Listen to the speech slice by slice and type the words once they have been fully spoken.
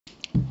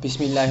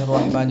بسم الله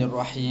الرحمن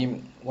الرحيم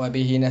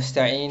وبه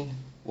نستعين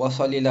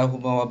وصلى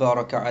اللهم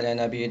وبارك على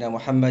نبينا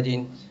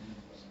محمد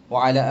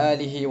وعلى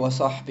آله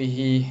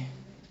وصحبه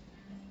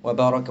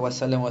وبارك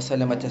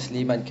وسلم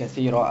تسليما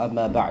كثيرا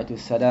أما بعد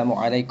السلام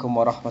عليكم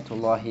ورحمة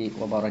الله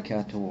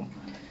وبركاته.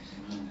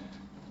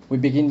 We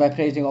begin by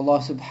praising Allah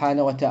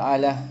subhanahu wa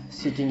ta'ala,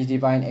 seeking His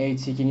divine aid,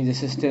 seeking His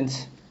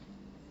assistance.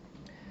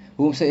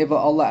 Whomsoever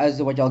Allah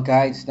Azza wa Jal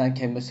guides, none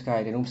can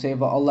misguide, and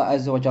whomsoever Allah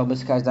Azza wa Jal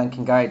misguides, none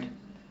can guide.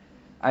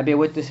 I bear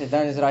witness that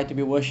none is right to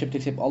be worshipped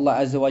except Allah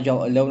Azza wa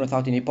Jal alone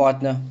without any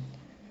partner.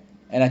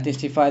 And I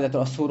testify that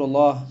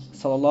Rasulullah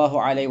sallallahu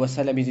alayhi wa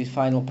sallam is his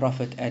final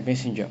prophet and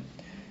messenger.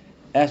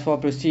 As for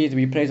proceeds,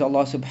 we praise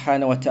Allah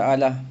subhanahu wa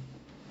ta'ala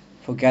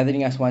for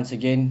gathering us once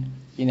again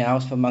in a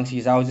house from amongst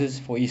His houses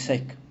for His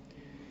sake.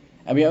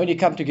 And we only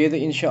come together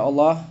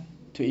inshaAllah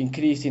to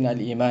increase in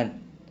al-Iman.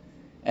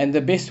 And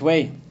the best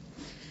way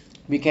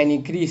we can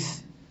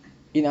increase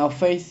in our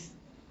faith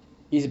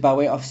is by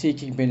way of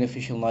seeking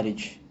beneficial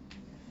knowledge.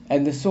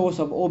 And the source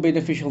of all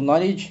beneficial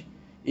knowledge,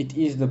 it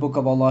is the book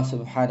of Allah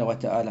subhanahu wa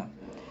ta'ala.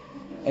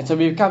 And so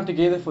we've come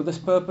together for this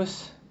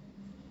purpose,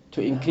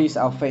 to increase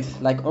our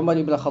faith. Like Umar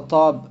ibn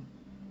Khattab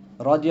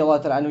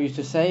radiallahu ta'ala anhu used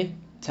to say,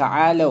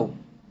 Ta'alaw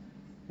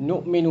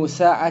nu'minu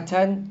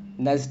sa'atan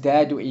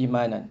nazdadu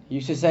imanan. He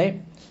used to say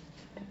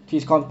to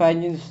his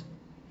companions,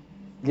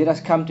 let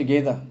us come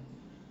together.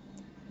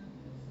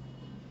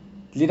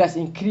 Let us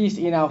increase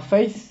in our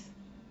faith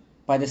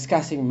by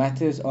discussing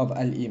matters of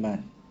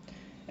al-Iman.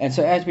 And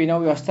so as we know,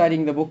 we are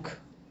studying the book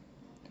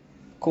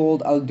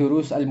called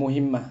Al-Durus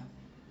Al-Muhimma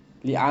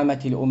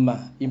Li'amati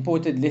Al-Ummah,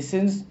 Important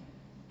Lessons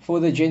for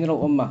the General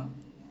Ummah,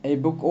 a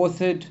book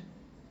authored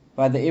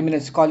by the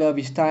eminent scholar of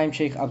his time,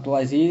 Shaykh Abdul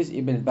Aziz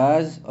ibn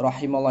Baz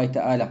rahimahullah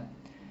ta'ala.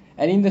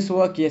 And in this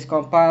work he has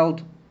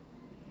compiled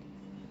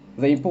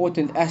the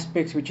important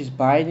aspects which is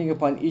binding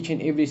upon each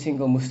and every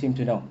single Muslim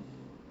to know.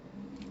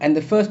 And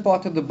the first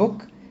part of the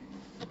book,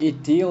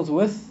 it deals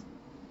with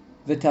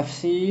the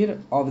tafsir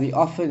of the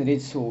often read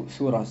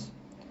surahs.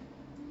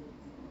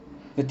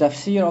 The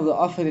tafsir of the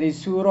often read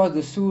surahs,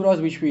 the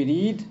surahs which we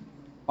read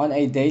on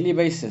a daily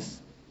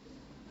basis.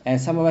 And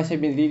some of us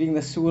have been reading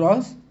the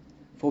surahs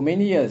for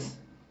many years,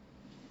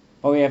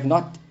 but we have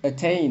not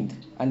attained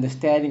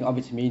understanding of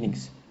its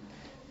meanings.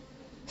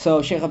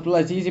 So Shaykh Abdul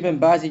Aziz ibn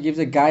Baz, he gives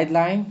a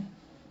guideline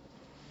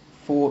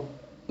for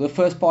the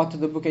first part of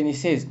the book, and he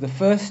says the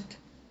first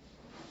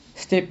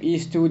step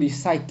is to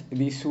recite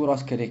these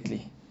surahs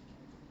correctly.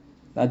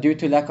 Now, due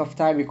to lack of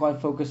time, we can't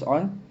focus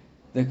on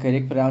the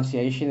correct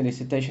pronunciation and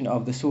recitation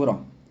of the surah.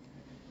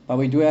 But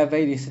we do have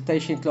a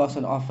recitation class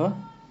on offer,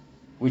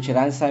 which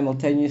runs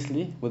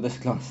simultaneously with this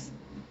class.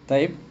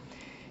 Tayib.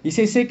 He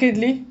says,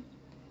 secondly,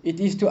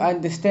 it is to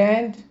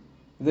understand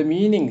the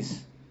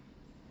meanings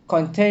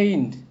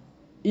contained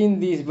in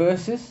these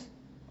verses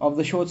of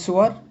the short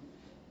surah.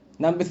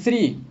 Number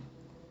 3,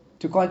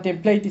 to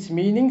contemplate its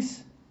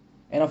meanings,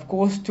 and of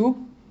course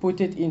to put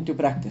it into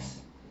practice.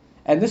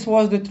 And this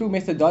was the true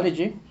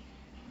methodology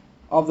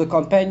of the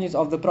companions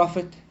of the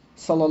Prophet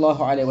sallallahu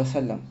alaihi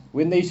wasallam.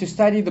 When they used to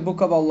study the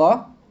book of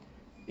Allah,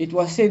 it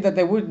was said that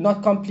they would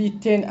not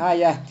complete 10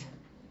 ayat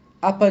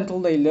up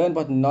until they learned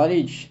what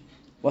knowledge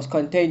was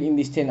contained in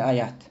these 10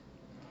 ayat.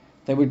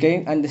 They would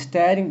gain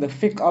understanding the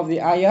fiqh of the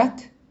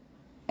ayat,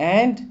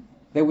 and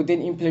they would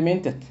then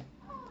implement it.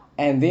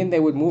 And then they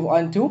would move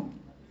on to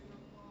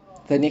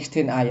the next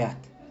 10 ayat.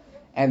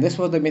 And this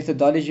was the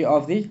methodology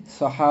of the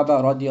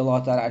Sahaba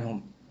radiallahu ta'ala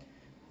anhum.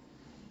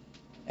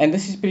 And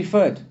this is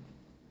preferred.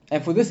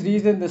 And for this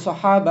reason, the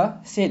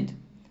Sahaba said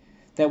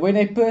that when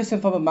a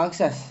person from amongst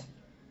us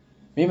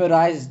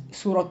memorized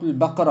Surah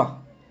Al-Baqarah,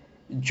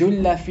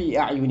 Julla fi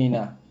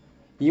a'yunina,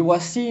 he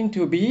was seen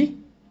to be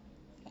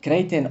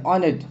great and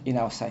honored in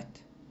our sight.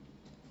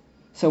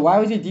 So why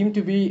was he deemed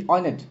to be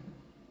honored?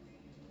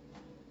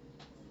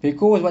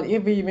 Because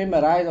whatever he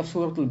memorized of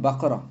Surah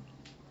Al-Baqarah,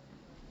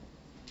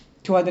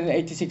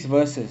 286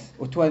 verses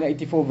or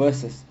 284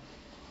 verses,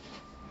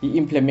 he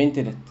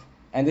implemented it.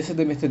 And this is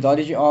the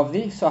methodology of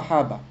the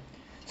Sahaba.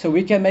 So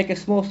we can make a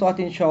small start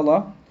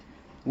inshallah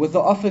with the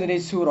often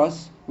read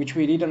surahs which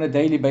we read on a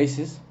daily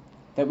basis,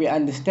 that we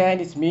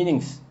understand its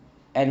meanings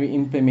and we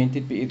implement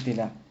it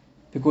bi'idhnillah.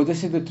 Because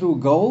this is the true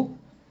goal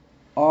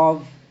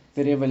of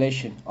the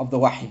revelation, of the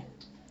wahi.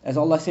 As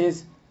Allah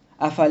says,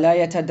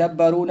 أَفَلَا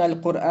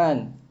يَتَدَبَّرُونَ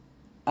الْقُرْآنَ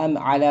أَمْ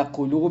عَلَى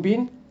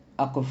قُلُوبٍ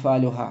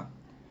أَقْفَالُهَا.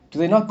 Do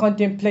they not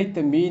contemplate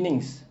the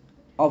meanings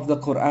of the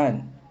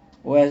Qur'an,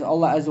 whereas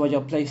Allah Azza wa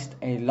Jalla placed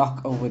a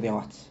lock over their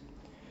hearts?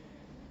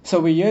 So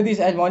we hear these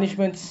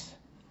admonishments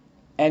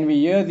and we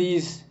hear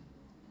these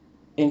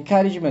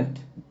encouragement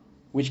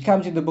which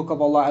comes in the book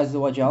of Allah Azza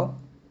wa Jalla,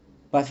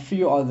 but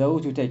few are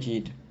those who take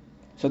heed.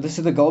 So this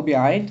is the goal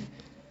behind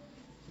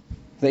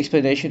the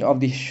explanation of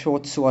the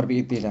short surah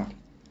bi'idhnillah.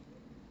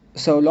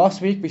 So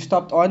last week we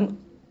stopped on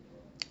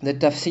the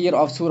tafsir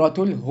of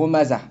Suratul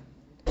Humazah.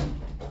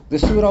 The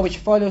surah which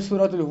follows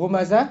Suratul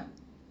Humazah,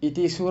 it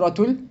is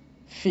Suratul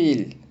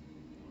Fil.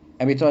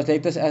 And we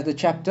translate this as the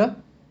chapter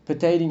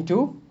pertaining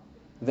to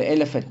the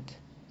elephant.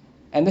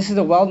 And this is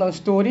a well-known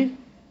story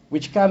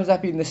which comes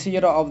up in the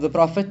seerah of the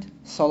Prophet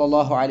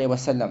sallallahu alaihi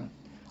wasallam.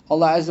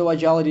 Allah Azza wa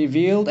Jalla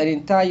revealed an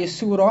entire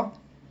surah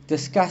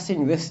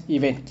discussing this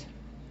event.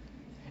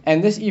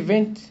 And this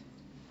event,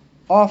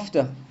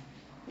 after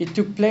it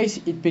took place,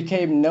 it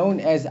became known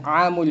as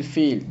Amul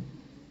Fil.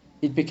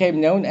 It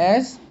became known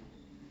as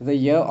the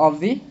year of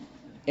the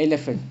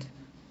elephant.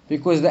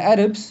 Because the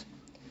Arabs,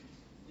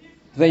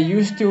 they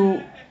used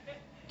to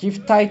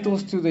give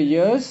titles to the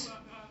years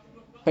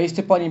based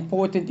upon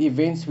important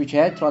events which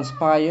had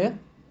transpired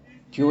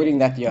during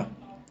that year.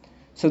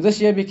 So this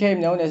year became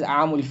known as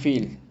Amul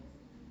Fil.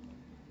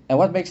 And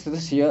what makes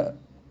this year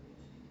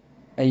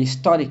a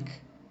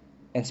historic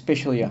and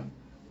special year?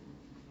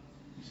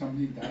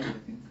 Somebody died, I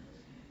think.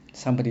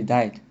 Somebody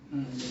died.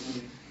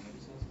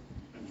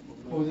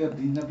 Oh, the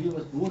Nabi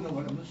was born or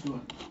what? I'm not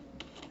sure.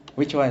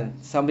 Which one?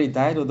 Somebody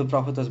died or the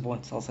Prophet was born?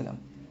 Sallallahu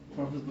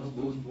Prophet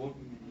was born.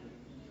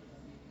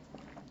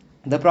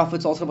 The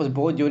Prophet also was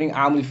born during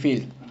Amul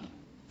Fil.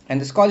 And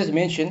the scholars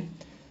mention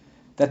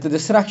that the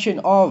destruction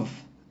of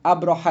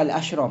Abraha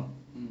al-Ashram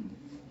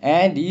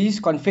and his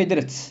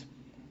confederates,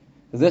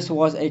 this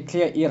was a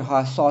clear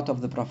irhasat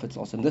of the Prophet.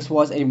 This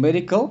was a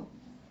miracle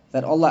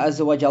that Allah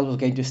Azza wa Jal was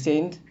going to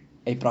send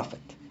a prophet.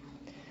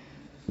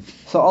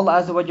 So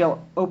Allah Azza wa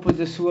Jal opened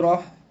the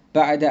surah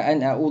بعد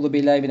أن أعوذ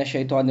بالله من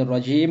الشيطان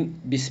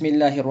الرجيم بسم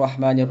الله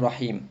الرحمن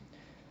الرحيم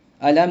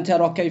ألم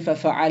تر كيف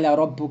فعل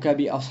ربك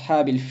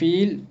بأصحاب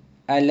الفيل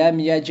ألم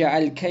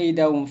يجعل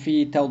كيدهم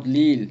في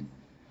تضليل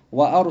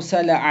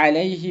وأرسل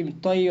عليهم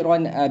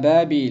طيرا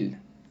أبابيل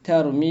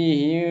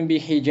ترميهم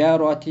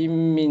بحجارة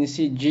من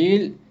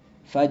سجيل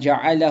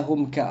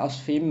فجعلهم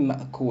كأصف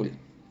مأكول.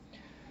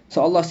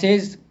 So Allah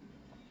says,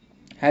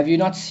 have you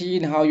not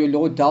seen how your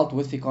Lord dealt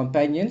with the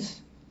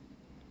companions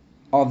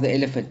of the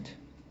elephant?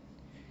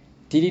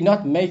 Did he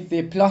not make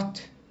their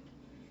plot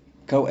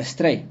go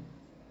astray?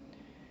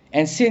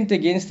 And sent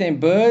against them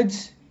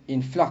birds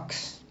in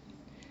flocks,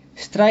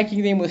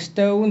 striking them with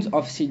stones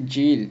of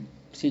sijil.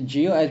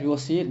 Sijil, as we will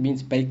see, it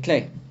means baked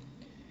clay.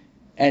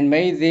 And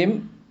made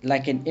them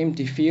like an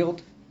empty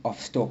field of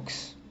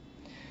stalks.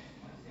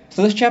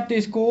 So this chapter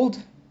is called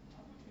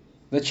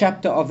the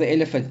chapter of the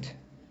elephant,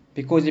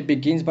 because it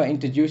begins by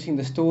introducing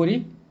the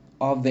story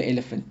of the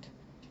elephant.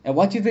 And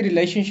what is the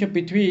relationship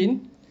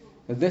between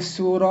this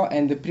surah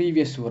and the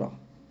previous surah?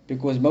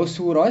 Because most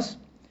surahs,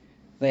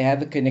 they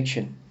have a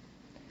connection.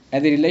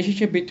 And the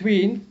relationship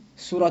between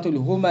Surah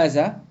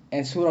Al-Humaza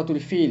and Surah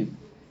Al-Fil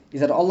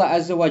is that Allah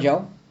Azza wa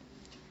Jal,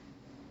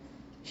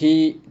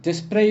 He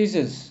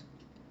dispraises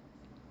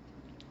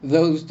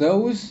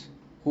those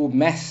who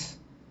mass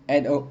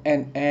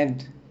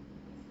and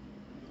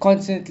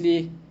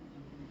constantly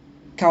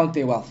count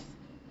their wealth.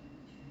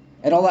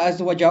 And Allah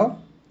Azza wa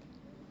Jal,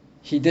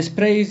 He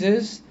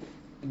dispraises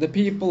the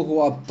people who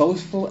are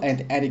boastful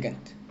and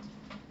arrogant.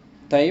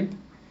 Taib.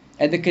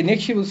 And the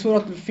connection with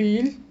Surah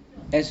Al-Fil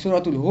and Surah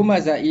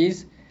Al-Humaza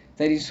is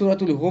that in Surah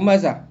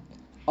Al-Humaza,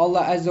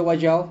 Allah Azza wa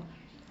Jal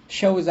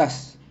shows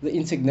us the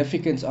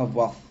insignificance of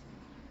wealth.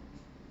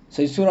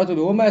 So in Surah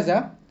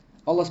Al-Humaza,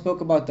 Allah spoke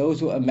about those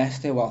who amass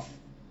their wealth.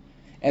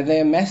 And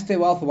they amass their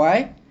wealth,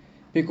 why?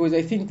 Because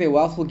they think their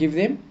wealth will give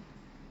them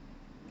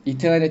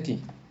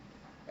eternity.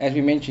 As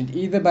we mentioned,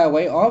 either by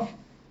way of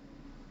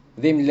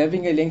them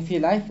living a lengthy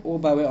life or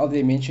by way of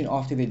their mention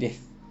after their death.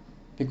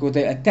 Because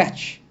they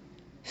attach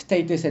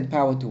status and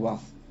power to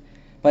wealth.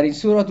 But in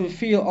Surah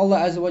Al-Fil, Allah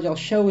Azza wa Jal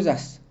shows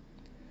us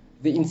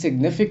the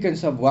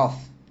insignificance of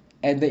wealth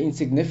and the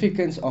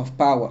insignificance of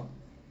power.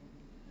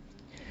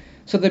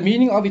 So the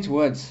meaning of its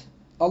words,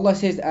 Allah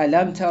says,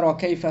 Alam tara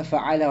kayfa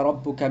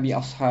fa'ala rabbuka bi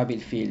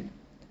ashabil fil.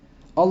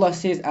 Allah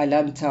says,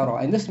 Alam tara.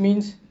 And this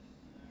means,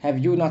 have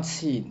you not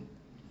seen?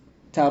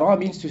 Tara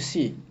means to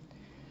see.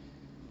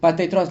 But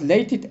they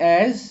translate it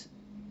as,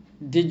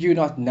 did you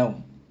not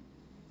know?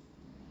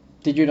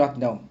 Did you not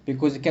know?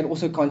 Because it can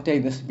also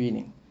contain this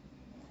meaning.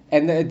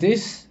 And the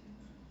address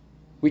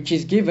which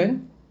is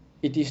given,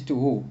 it is to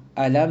who?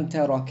 Alam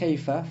tara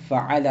kayfa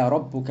fa'ala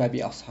rabbuka bi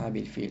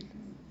ashabil fil.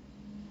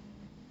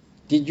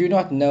 Did you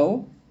not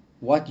know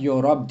what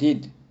your Rabb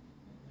did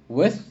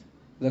with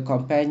the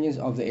companions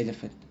of the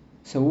elephant?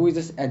 So who is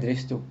this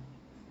addressed to?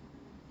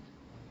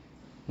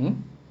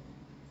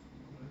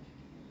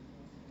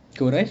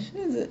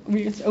 Quraysh?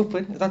 It's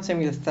open, it's not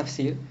saying it's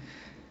tafsir.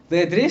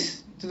 The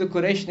address to the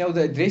Quraysh, now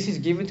the address is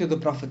given to the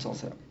Prophet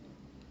also.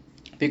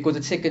 Because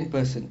it's second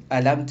person.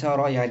 Alam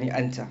tara yani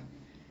anta.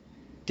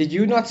 Did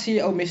you not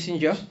see, O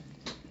Messenger,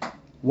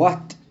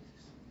 what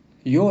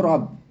your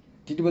Rabb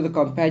did with the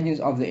companions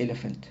of the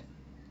elephant?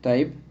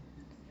 Taib.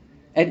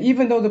 And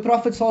even though the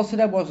Prophet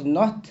ﷺ was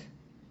not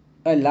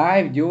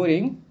alive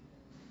during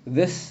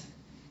this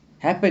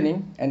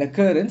happening and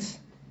occurrence,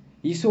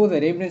 he saw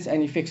the remnants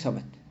and effects of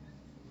it.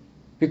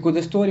 Because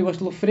the story was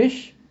still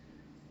fresh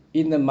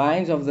in the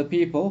minds of the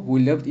people who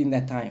lived in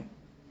that time.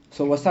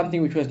 So it was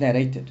something which was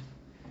narrated.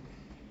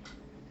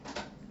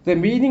 The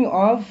meaning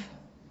of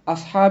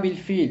Ashabil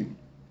Fil,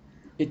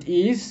 it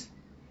is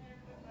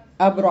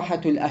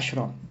Abrahatul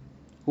Ashram,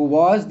 who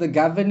was the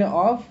governor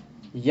of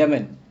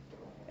Yemen.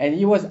 and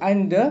he was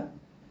under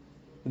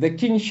the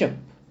kingship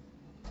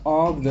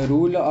of the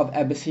ruler of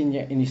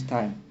Abyssinia in his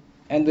time.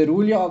 And the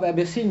ruler of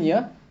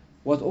Abyssinia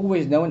was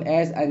always known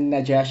as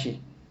An-Najashi.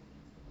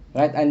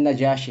 Right?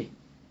 An-Najashi.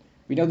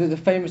 We know there's the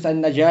famous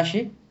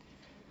An-Najashi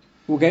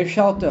who gave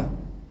shelter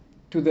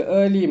to the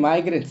early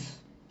migrants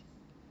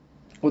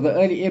or the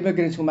early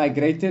immigrants who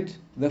migrated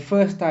the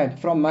first time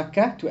from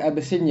Mecca to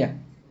Abyssinia.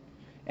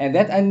 And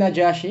that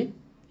An-Najashi,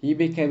 he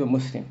became a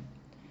Muslim.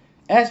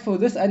 As for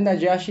this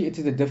An-Najashi, it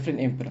is a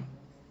different emperor.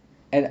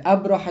 And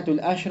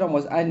Abrahatul Ashram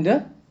was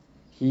under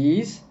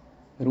his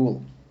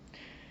rule.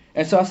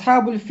 And so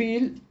Ashabul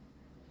Fil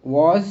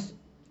was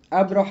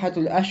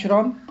Abrahatul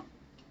Ashram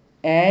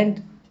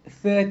and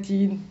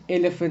 13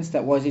 elephants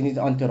that was in his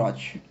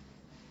entourage.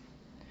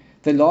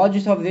 The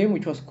largest of them,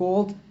 which was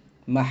called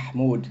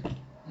Mahmud.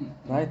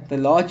 Right? The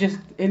largest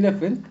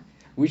elephant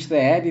which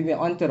they had in their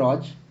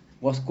entourage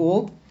was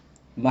called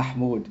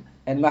Mahmud.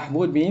 And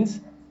Mahmud means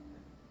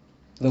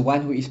the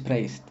one who is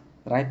praised.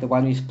 Right? The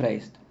one who is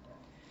praised.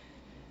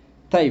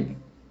 Tayib.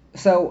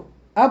 So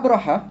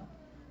Abraha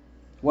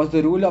was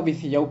the ruler of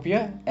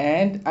Ethiopia,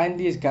 and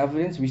under his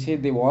governance we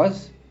said there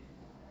was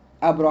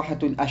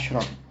Abrahatul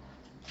Ashram,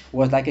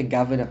 was like a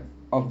governor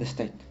of the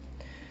state.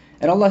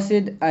 And Allah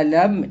said,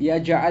 Alam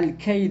yaj'al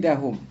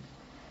kaydahum.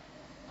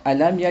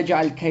 Alam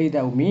yaj'al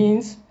kaydahum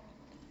means,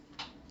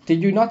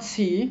 did you not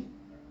see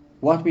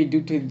what we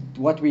did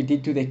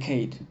to their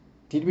kaid?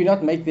 Did we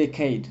not make their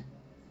kaid?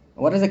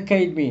 What does a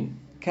kaid mean?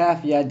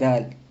 Kaf ya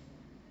dal.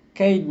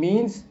 Kaid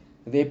means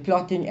they're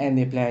plotting and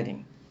they're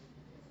planning.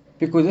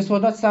 Because this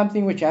was not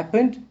something which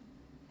happened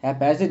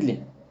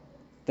haphazardly.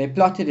 They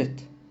plotted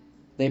it,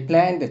 they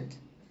planned it,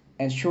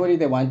 and surely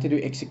they wanted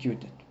to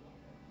execute it.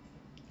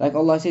 Like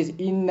Allah says,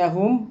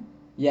 Innahum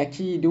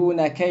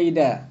yakiduna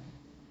kaida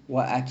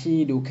wa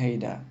akidu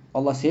kaida.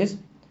 Allah says,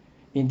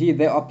 indeed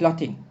they are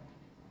plotting.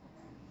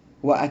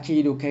 Wa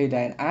akidu kaida,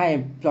 and I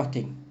am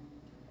plotting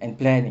and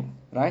planning.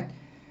 Right?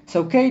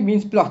 So kaid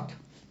means plot.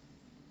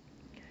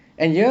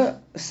 And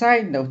here, a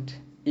side note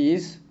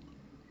is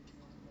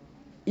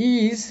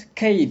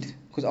kaid,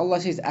 because Allah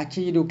says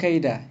akidu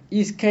kaida.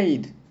 Is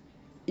kaid,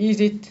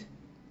 is it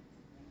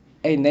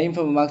a name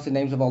from amongst the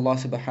names of Allah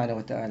subhanahu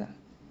wa ta'ala?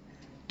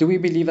 Do we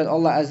believe that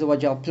Allah Azza wa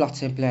Jal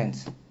plots and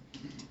plans?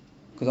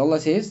 Because Allah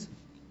says,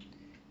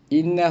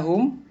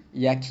 Innahum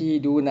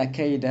yakiduna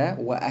kaida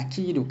wa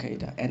akidu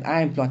kaida, and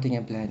I am plotting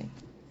and planning.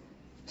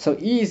 So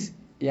is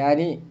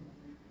yani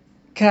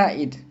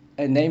kaid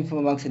a name from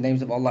amongst the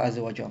names of Allah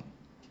Azza wa Jal?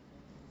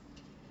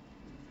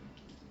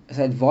 It's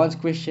an advanced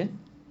question,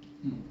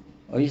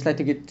 or you just like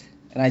to get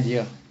an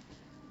idea?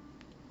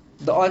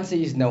 The answer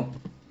is no.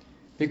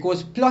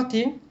 Because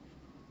plotting,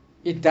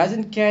 it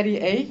doesn't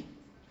carry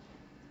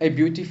a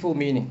beautiful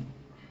meaning.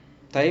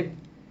 Type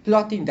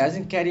plotting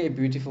doesn't carry a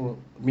beautiful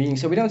meaning.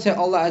 So we don't say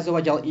Allah Azza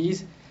wa Jal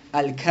is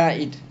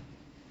Al-Qaid,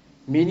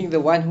 meaning the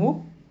one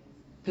who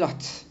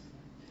plots.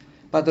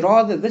 But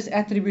rather this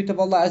attribute of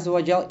Allah Azza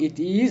wa Jal, it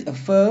is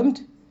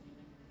affirmed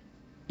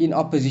in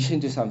opposition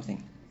to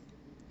something.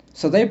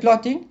 So they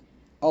plotting,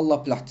 Allah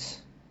plots.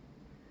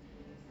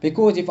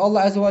 Because if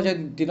Allah Azza wa Jal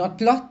did not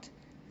plot,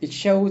 it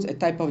shows a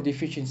type of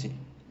deficiency.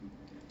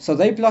 So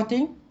they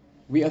plotting,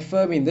 we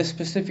affirm in this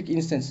specific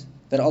instance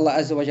that Allah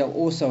Azza wa Jal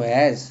also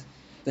has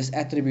this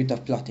attribute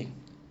of plotting.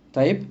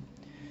 Taib.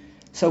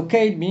 So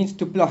kaid means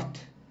to plot.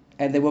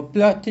 And they were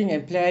plotting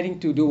and planning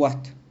to do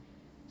what?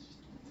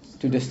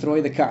 To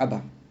destroy the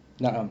Kaaba.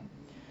 Na'am.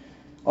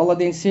 Allah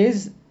then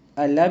says,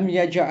 Alam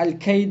yaj'al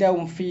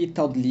kaydahum fi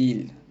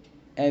tadlil.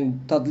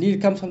 And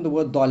tadlil comes from the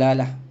word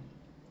dalala.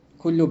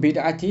 Kullu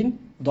bid'atin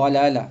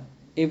dalala.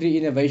 Every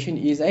innovation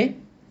is a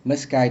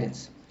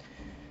misguidance.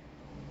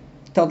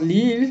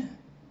 Tadlil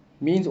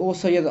means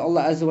also that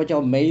Allah Azza wa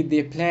Jal made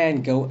their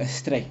plan go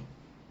astray.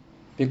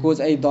 Because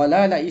a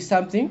dalala is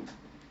something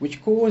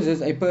which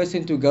causes a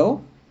person to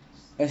go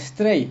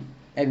astray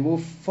and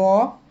move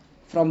far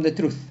from the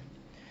truth.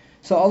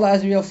 So Allah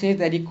Azza wa Jal says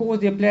that He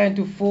caused their plan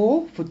to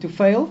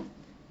fail,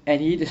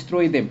 and He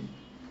destroyed them.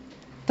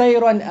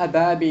 Tayran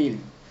ababil.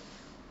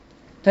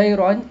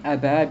 Tayran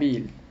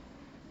ababil.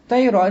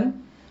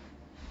 Tayran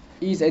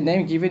is a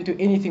name given to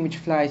anything which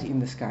flies in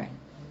the sky.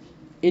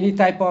 Any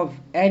type of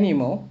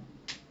animal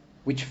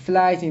which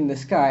flies in the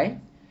sky,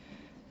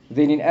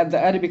 then in the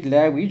Arabic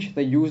language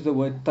they use the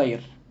word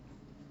tayr.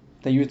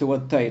 They use the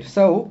word tayr.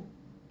 So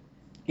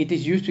it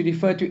is used to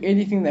refer to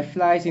anything that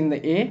flies in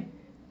the air,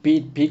 be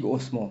it big or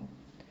small.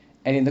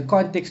 And in the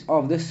context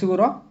of this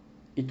surah,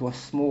 it was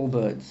small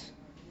birds,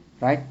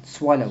 right?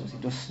 Swallows.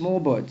 It was small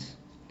birds.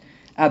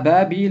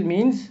 Ababil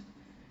means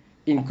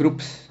in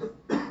groups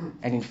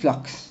and in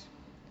flocks.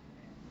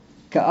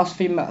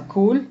 Ka'asfin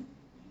ma'kul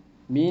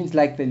means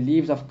like the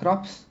leaves of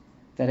crops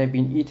that have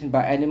been eaten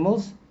by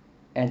animals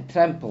and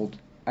trampled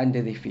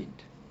under their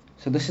feet.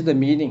 So this is the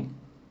meaning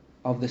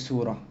of the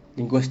surah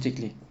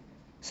linguistically.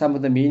 Some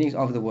of the meanings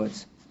of the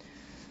words.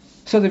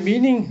 So the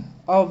meaning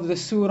of the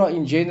surah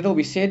in general,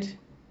 we said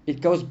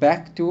it goes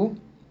back to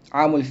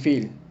Amul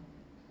Fil,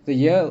 the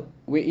year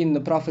wherein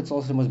the Prophet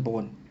ﷺ was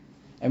born.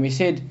 And we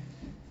said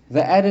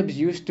the Arabs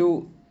used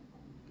to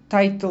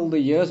title the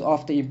years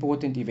after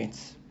important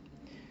events.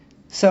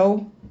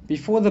 So,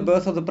 before the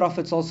birth of the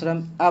Prophet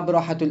ﷺ,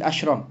 Abrahatul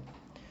Ashram,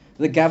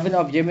 the governor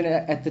of Yemen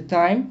at the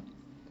time,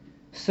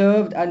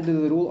 served under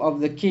the rule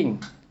of the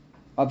king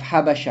of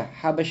Habasha.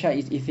 Habasha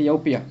is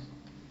Ethiopia.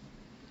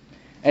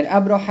 And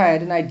Abraha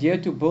had an idea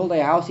to build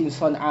a house in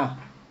Sana'a.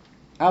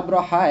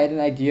 Abraha had an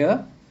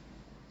idea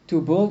to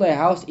build a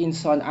house in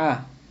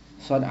Sana'a.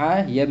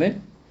 Sana'a,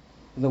 Yemen,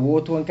 the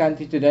war-torn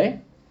country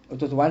today.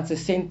 It was once a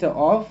center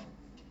of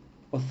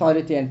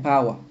authority and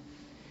power.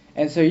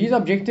 And so his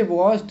objective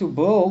was to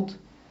build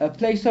a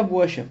place of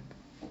worship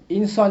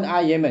in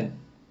Sana'a, Yemen.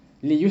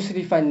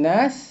 لِيُسْرِفَ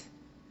النَّاسِ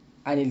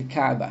عَنِ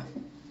الْكَعْبَةِ,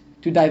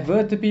 to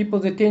divert the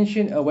people's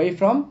attention away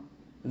from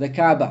the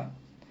Kaaba.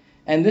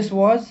 And this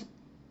was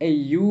a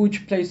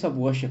huge place of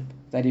worship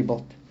that he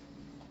built.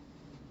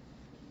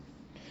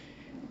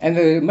 And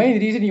the main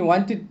reason he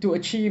wanted to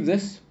achieve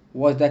this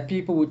was that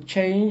people would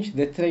change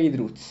the trade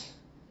routes.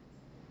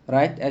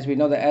 Right? As we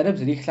know, the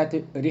Arabs,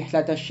 رِحْلَةَ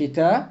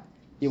الشِّتَاءِ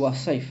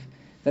وَالصَّيْفِ,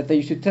 that they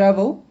used to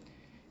travel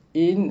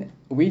in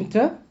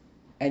winter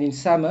and in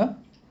summer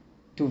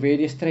to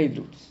various trade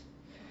routes.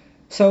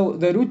 So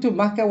the route to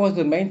Makkah was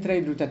the main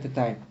trade route at the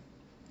time.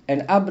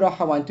 And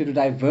Abraha wanted to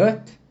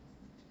divert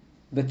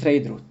the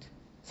trade route.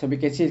 So we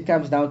can see it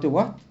comes down to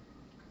what?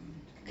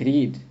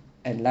 Greed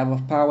and love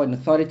of power and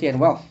authority and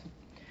wealth.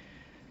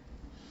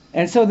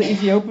 And so the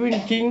Ethiopian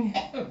king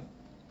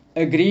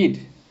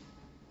agreed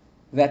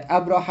that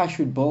Abraha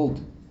should build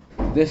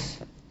this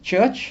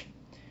church,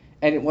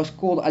 and it was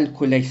called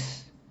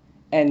Al-Kulais,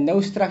 and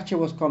no structure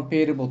was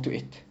comparable to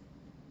it.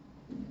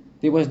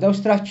 There was no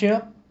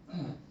structure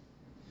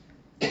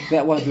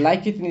that was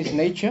like it in its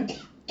nature,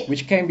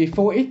 which came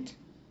before it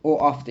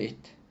or after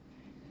it.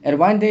 And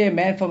one day a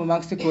man from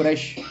amongst the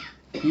Quraysh,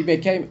 he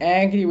became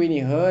angry when he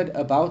heard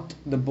about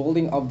the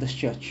building of this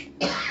church.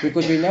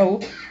 Because we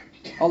know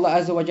Allah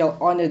Azza wa Jal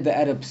honored the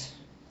Arabs.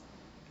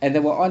 And they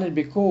were honored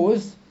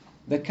because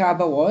the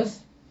Kaaba was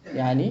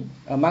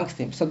amongst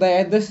them. So they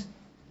had this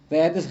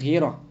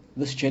ghira,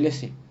 this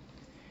jealousy.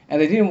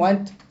 And they didn't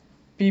want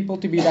people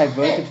to be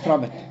diverted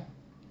from it.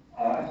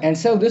 And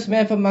so this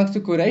man from amongst the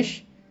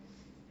Quraysh,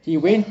 he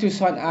went to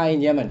Sana'a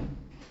in Yemen,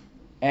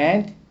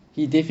 and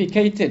he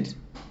defecated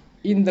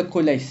in the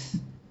Qulais,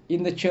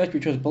 in the church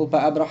which was built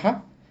by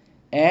Abraha,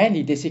 and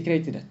he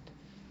desecrated it.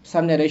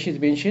 Some narrations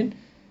mention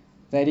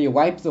that he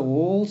wiped the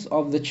walls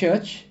of the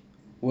church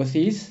with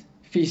his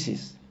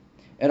feces.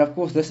 And of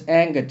course this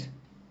angered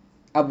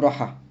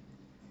Abraha.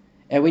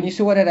 And when he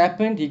saw what had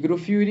happened, he grew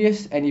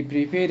furious, and he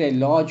prepared a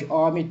large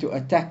army to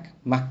attack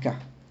Makkah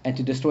and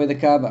to destroy the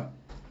Kaaba.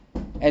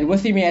 And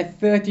with him he had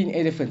 13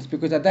 elephants,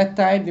 because at that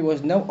time there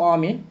was no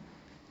army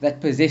that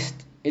possessed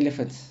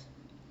elephants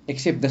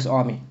except this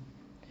army.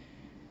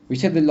 We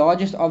said the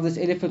largest of this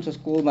elephants was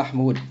called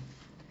Mahmud.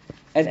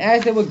 And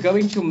as they were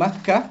going to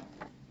Makkah,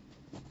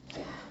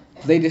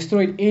 they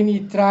destroyed any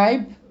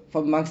tribe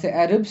from amongst the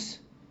Arabs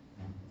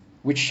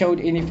which showed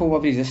any form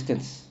of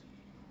resistance,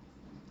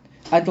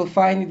 until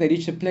finally they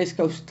reached a place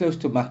close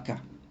to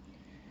Makkah.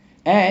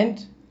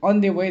 And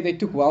on their way they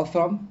took wealth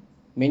from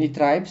many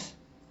tribes,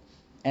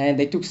 and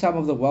they took some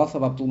of the wealth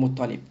of Abdul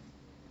Muttalib.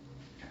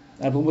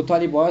 Abdul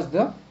Muttalib was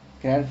the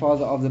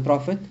grandfather of the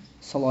Prophet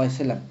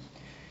ﷺ.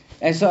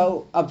 And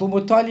so Abdul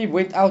Muttalib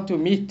went out to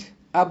meet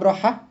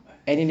Abraha,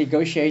 and he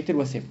negotiated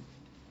with him.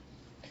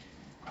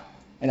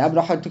 And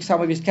Abraha took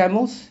some of his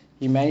camels,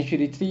 he managed to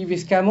retrieve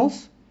his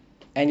camels,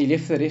 and he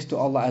left the rest to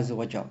Allah Azza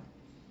wa Jal.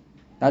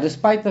 Now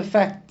despite the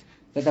fact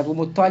that Abdul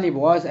Muttalib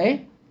was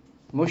a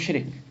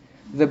mushrik,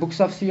 the books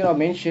of Seerah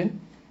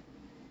mention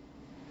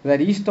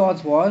that his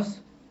stance was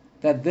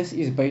that this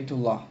is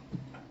Baytullah.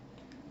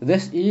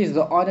 This is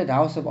the honored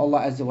house of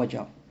Allah Azza wa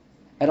Jal,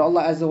 and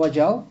Allah Azza wa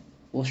Jal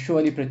will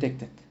surely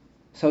protect it.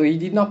 So he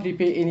did not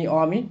prepare any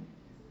army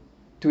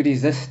to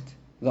resist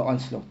the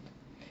onslaught.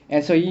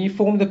 And so he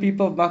informed the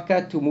people of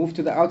Makkah to move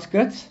to the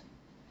outskirts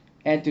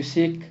and to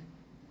seek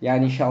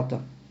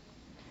shelter.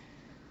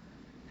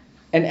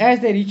 And as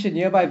they reached a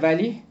nearby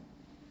valley,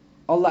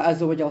 Allah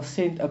Azza wa Jal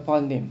sent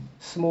upon them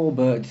small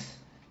birds.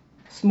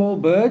 Small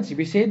birds,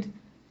 we said,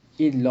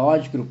 in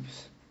large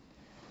groups,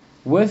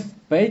 with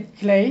baked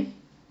clay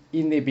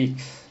in their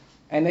beaks.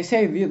 And they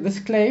say this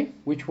clay,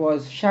 which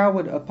was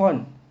showered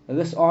upon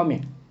this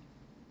army,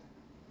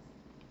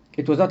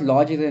 it was not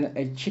larger than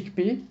a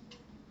chickpea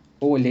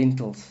or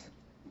lentils.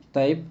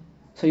 Taib.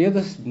 So here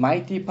this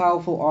mighty,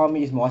 powerful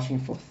army is marching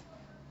forth,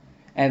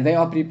 and they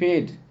are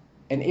prepared,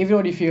 and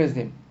everybody fears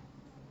them.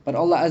 But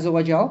Allah Azza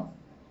wa Jal,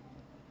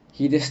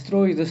 He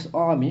destroys this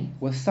army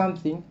with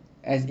something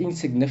as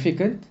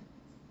insignificant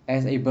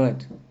as a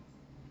bird.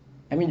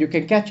 I mean, you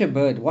can catch a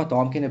bird. What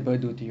harm can a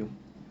bird do to you?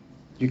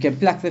 You can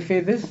pluck the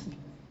feathers.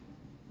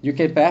 You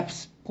can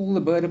perhaps pull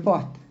the bird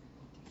apart.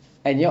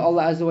 And here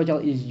Allah Azza wa Jal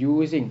is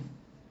using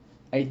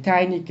a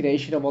tiny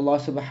creation of Allah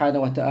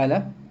subhanahu wa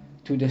ta'ala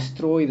to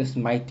destroy this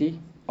mighty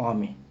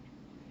army.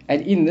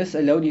 And in this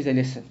alone is a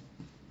lesson.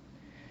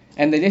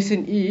 And the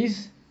lesson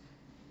is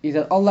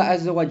that Allah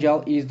Azza wa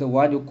Jal is the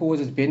one who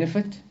causes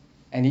benefit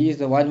and He is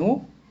the one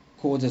who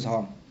causes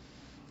harm.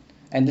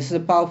 And this is a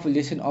powerful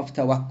lesson of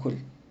tawakkul.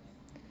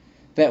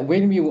 That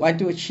when we want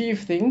to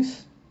achieve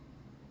things,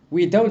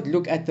 we don't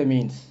look at the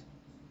means.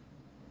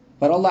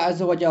 But Allah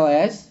Azza wa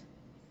Jalla has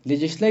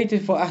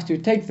legislated for us to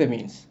take the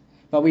means.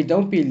 But we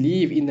don't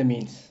believe in the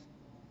means.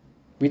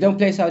 We don't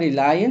place our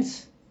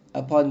reliance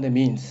upon the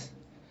means.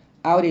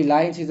 Our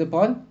reliance is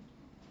upon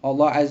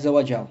Allah Azza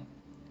wa Jalla.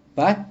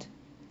 But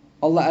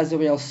Allah Azza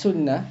wa Jalla's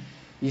sunnah,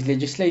 His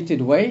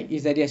legislated way,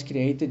 is that He has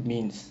created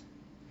means.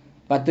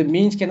 But the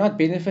means cannot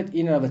benefit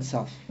in and of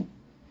itself.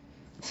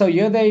 So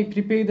here they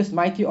prepared this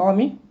mighty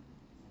army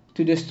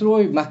to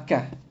destroy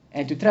Makkah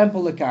and to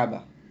trample the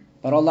Kaaba.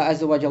 But Allah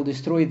Azza wa Jalla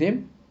destroyed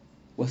them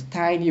with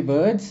tiny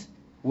birds,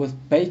 with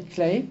baked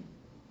clay,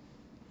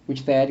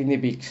 which they had in their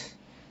beaks.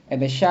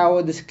 And they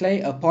showered this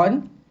clay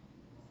upon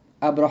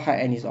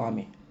Abraha and his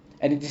army.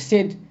 And it is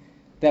said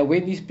that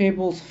when these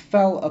pebbles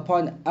fell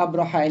upon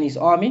Abraha and his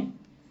army,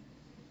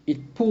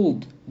 it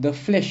pulled the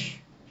flesh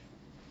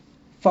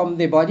from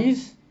their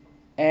bodies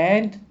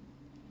and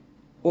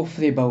off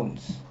their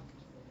bones.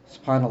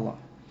 SubhanAllah.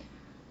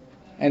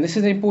 And this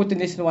is an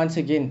important lesson once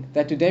again,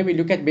 that today we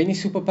look at many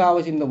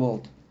superpowers in the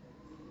world,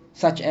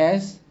 such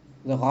as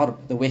the Gharb,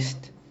 the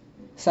West,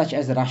 such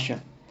as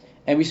Russia.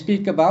 And we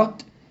speak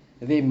about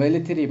their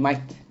military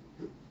might.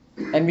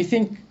 And we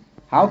think,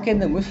 how can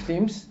the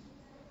Muslims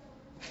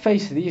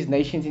face these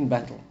nations in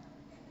battle?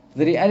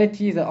 The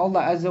reality is that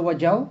Allah Azza wa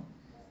Jal,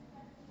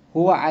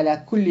 huwa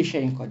ala kulli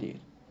shayin qadir,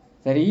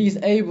 that He is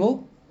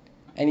able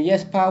and He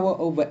has power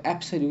over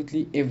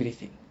absolutely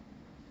everything.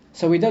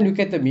 So we don't look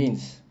at the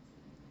means,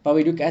 but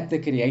we look at the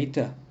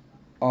creator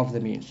of the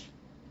means.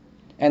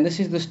 And this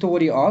is the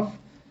story of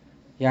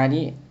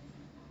Abrahatul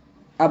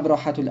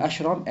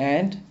Ashram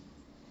and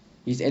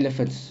his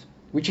elephants,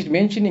 which is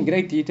mentioned in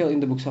great detail in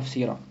the books of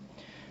Seerah.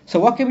 So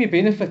what can we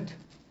benefit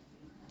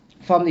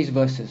from these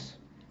verses?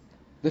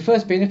 The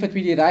first benefit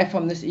we derive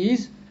from this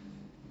is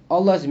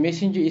Allah's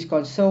messenger is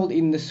consoled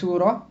in the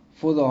surah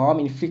for the harm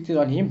inflicted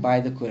on him by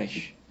the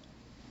Quraysh.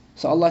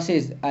 So Allah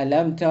says,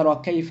 Alam tara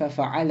kayfa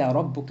fa'ala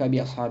rabbuka bi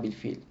ashabil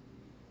fil.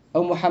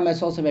 O Muhammad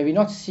sallallahu alaihi wasallam, have you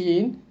not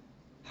seen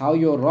how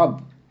your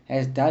Rabb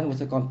has done with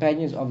the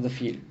companions of the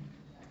field?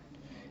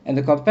 And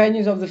the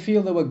companions of the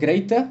field, they were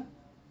greater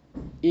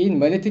in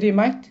military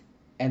might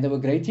and they were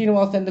greater in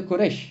wealth than the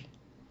Quraysh.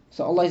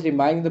 So Allah is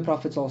reminding the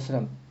Prophet sallallahu alaihi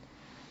wasallam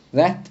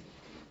that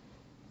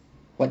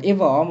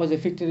whatever harm was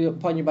inflicted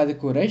upon you by the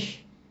Quraysh,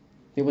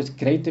 there was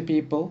greater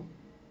people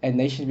and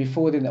nations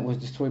before them that was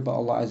destroyed by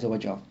Allah Azza wa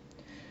Jal.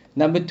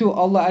 Number two,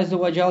 Allah Azza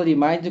wa Jal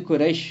reminds the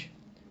Quraysh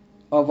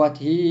of what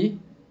He,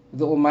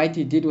 the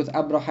Almighty, did with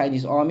Abraha and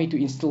his army to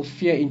instill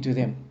fear into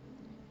them.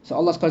 So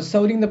Allah is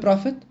consoling the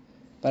Prophet,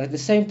 but at the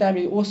same time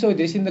He also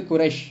addressing the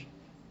Quraysh,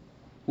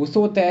 who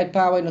thought they had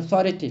power and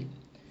authority,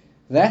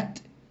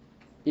 that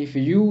if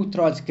you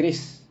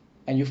transgress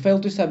and you fail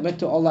to submit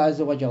to Allah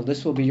Azza wa Jal,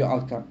 this will be your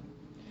outcome.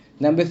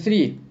 Number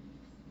three,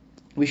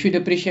 we should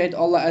appreciate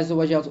Allah Azza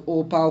wa Jal's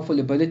all-powerful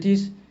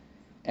abilities,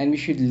 and we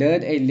should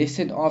learn a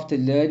lesson after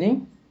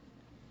learning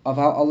of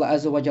how Allah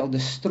Azza wa Jal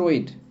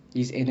destroyed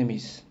His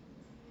enemies.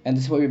 And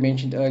this is what we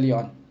mentioned early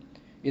on,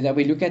 is that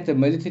we look at the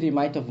military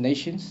might of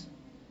nations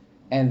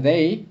and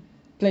they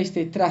place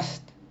their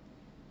trust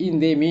in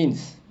their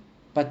means,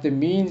 but the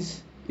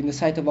means in the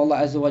sight of Allah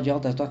Azza wa Jal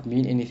does not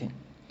mean anything.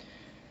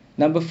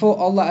 Number four,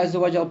 Allah Azza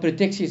wa Jal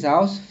protects His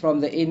house from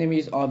the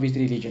enemies of His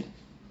religion.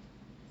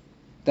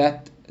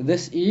 That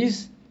this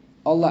is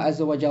Allah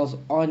Azza wa Jal's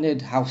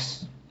honored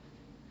house.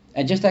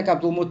 And just like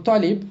Abdul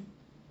Muttalib,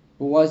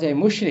 who was a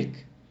mushrik,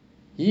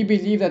 he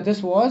believed that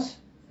this was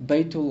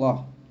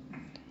Baytullah,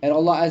 and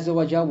Allah Azza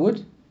wa Jal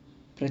would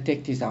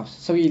protect his house.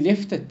 So he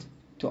left it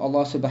to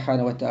Allah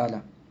subhanahu wa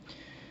ta'ala.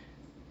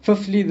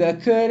 Fifthly, the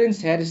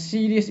occurrence had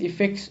serious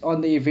effects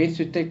on the events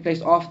to take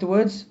place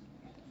afterwards.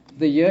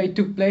 The year it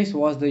took place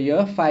was the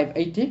year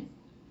 580,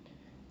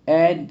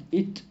 and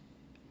it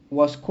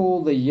was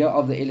called the year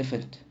of the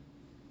elephant.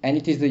 And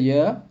it is the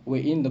year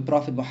wherein the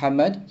Prophet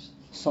Muhammad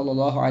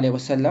sallallahu alaihi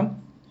wasallam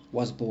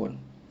was born.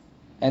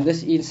 And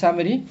this, in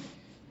summary,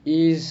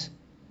 is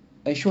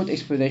a short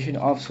explanation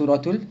of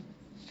Suratul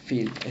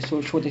Fil. A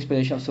short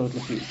explanation of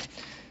Suratul Fil.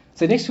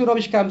 The next surah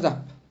which comes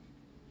up.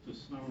 The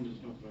sound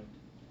is not right.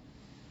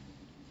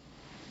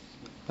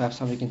 Perhaps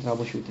somebody can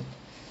troubleshoot it.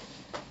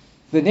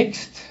 The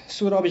next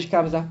surah which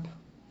comes up.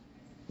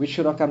 Which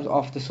surah comes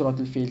after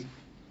Suratul Fil?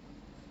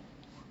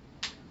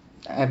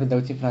 I have a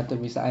note in front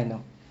of me, so I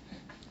know.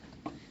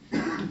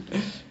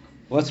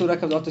 What surah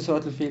comes after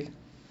Suratul Fil?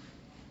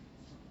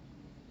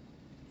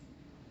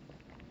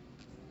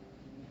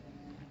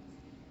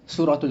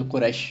 Suratul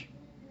Quraysh.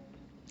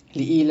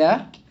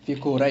 لإيلا في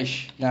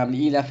قريش. نعم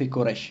لإيلا في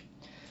قريش.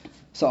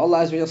 So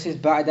Allah Azza wa Jalla says,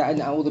 بعد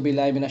أن أعوذ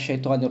بالله من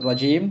الشيطان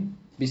الرجيم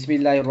بسم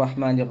الله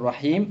الرحمن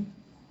الرحيم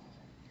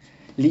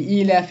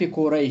لإيلا في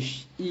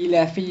قريش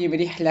إيلافهم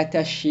رحلة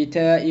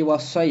الشتاء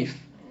والصيف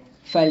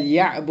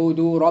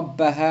فليعبدوا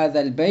رب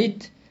هذا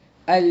البيت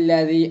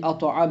الذي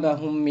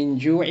أطعمهم من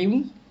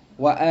جوع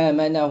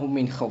وآمنهم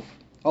من خوف.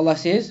 Allah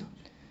says,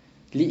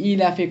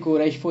 لإيلاف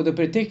قريش, for the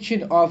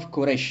protection of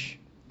Quraysh.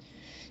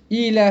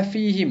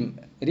 إيلافهم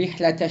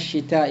رحلة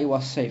الشتاء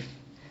والصيف,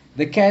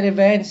 the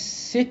caravans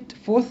set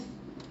forth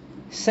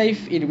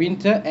safe in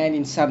winter and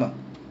in summer.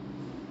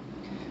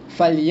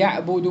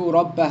 فليعبدوا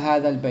رب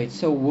هذا البيت,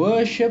 so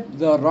worship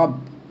the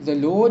Rabb, the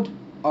Lord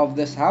of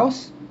this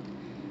house.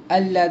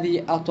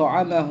 الذي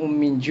أطعمهم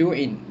من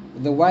جوع,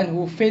 the one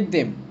who fed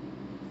them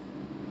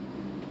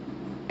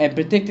and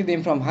protected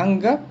them from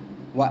hunger.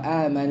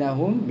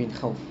 وآمنهم من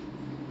خوف,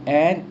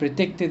 and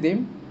protected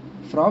them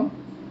from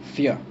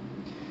fear.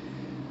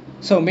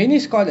 So many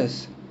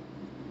scholars,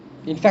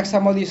 in fact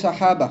some of the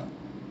Sahaba,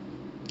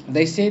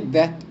 they said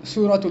that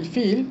Surah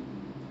Al-Fil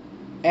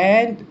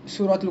and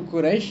Surah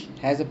Al-Quraysh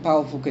has a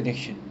powerful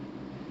connection,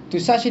 to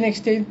such an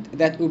extent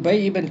that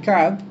Ubay ibn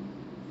Ka'b,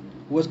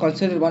 who was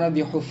considered one of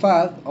the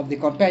Hufaz of the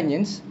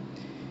companions,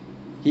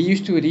 he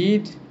used to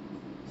read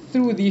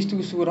through these two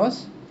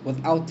surahs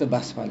without the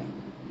basmala,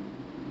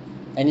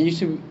 and he used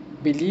to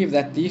believe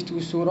that these two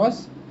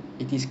surahs,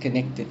 it is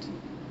connected.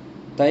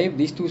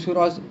 These two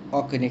surahs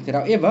are connected.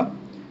 However,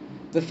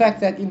 the fact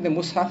that in the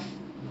Mus'haf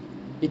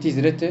it is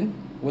written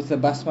with the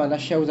basmala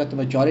shows that the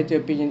majority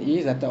opinion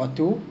is that there are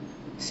two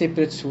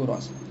separate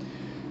surahs.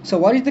 So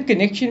what is the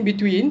connection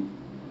between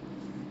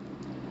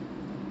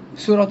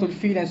Surah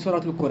Al-Fil and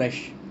Surah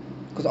Al-Quraysh?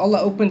 Because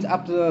Allah opens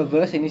up the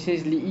verse and He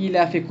says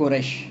لِإِيلَافِ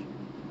Quraysh,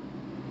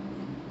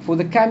 for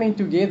the coming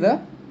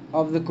together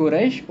of the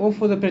Quraysh, or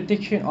for the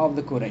protection of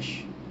the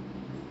Quraysh.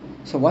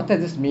 So what does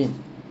this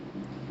mean?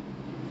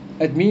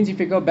 It means, if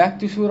you go back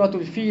to Surah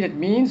Al-Fil, it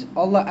means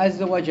Allah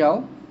Azza wa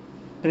Jal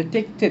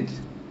protected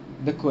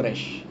the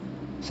Quraysh.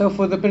 So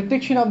for the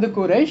protection of the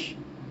Quraysh,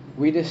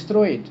 we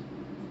destroyed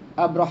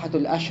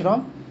Abrahatul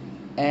Ashram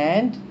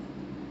and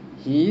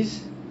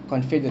his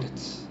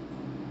confederates.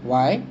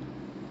 Why?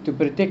 To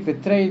protect the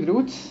trade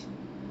routes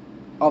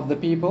of the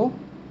people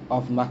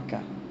of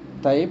Makkah.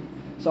 Taib.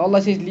 So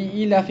Allah says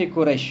لِإِيلَافِ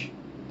Quraysh,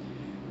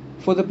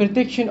 for the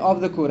protection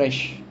of the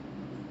Quraysh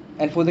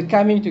and for the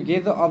coming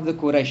together of the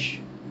Quraysh.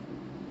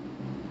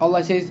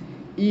 Allah says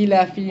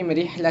إِيلَافِهِمْ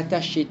رِحْلَةَ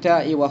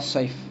الشِّتَاءِ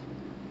وَالصَّيْفِ,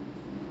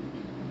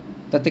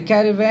 that the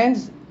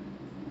caravans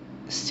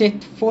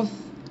set forth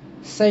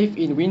safe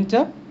in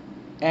winter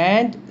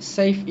and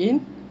safe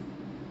in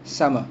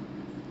summer.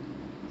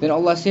 Then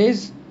Allah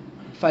says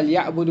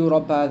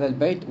فَلْيَعْبُدُوا رَبَّ هَذَا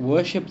الْبَيْتِ,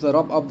 worship the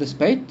Rabb of this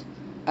bayt,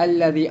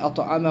 الَّذِي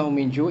أَطْعَمَهُ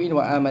مِنْ جُوءٍ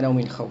وَآمَنَهُ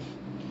مِنْ خَوْفٍ.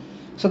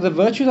 So the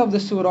virtues of the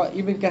surah,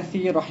 Ibn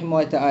Kathir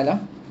rahimahullah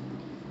ta'ala,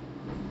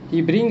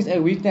 he brings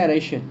a weak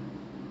narration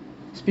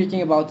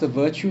speaking about the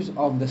virtues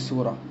of the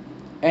surah,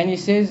 and he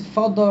says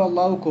فَضَّلَ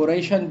اللَّهُ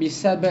قُرَيْشًا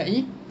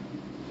بِسَبْعِ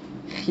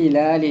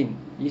خِلَالٍ.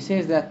 He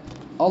says that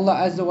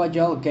Allah Azza wa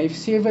Jal gave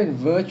 7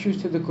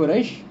 virtues to the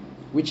Quraysh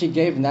which He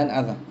gave none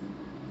other.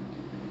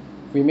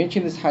 We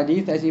mentioned this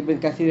hadith, as Ibn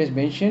Kathir has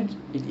mentioned,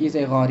 it is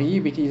a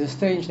gharib, it is a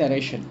strange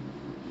narration.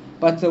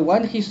 But the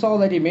one khisal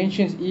that he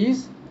mentions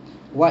is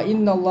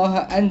وَإِنَّ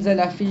اللَّهَ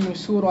أَنزَلَ فِيهِمْ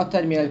سُورَةً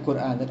مِنَ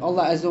الْقُرْآنِ, that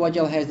Allah Azza wa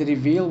Jal has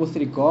revealed with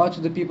regard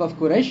to the people of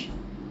Quraysh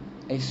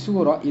a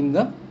surah in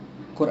the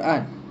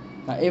Quran.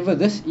 However,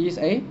 this is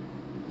a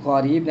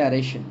gharib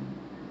narration.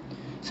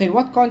 So in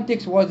what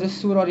context was this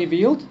surah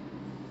revealed?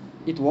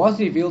 It was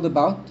revealed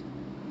about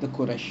the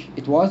Quraysh.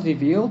 It was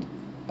revealed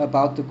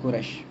about the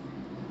Quraysh.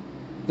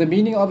 The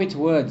meaning of its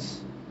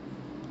words,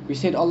 we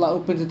said Allah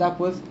opens it up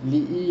with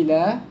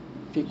لِإِيلَافِ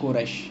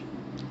Quraysh.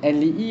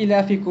 And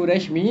لِإِيلَافِ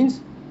Quraysh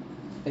means,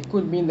 it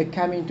could mean the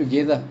coming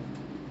together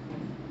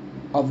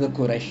of the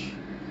Quraysh.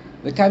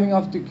 The coming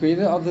of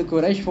together of the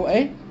Quraysh for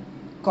a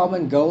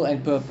common goal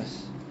and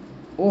purpose,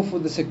 or for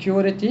the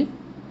security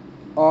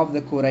of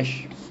the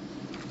Quraysh.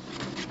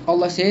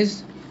 Allah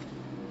says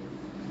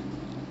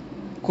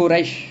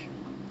Quraysh,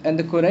 and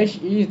the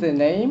Quraysh is the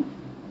name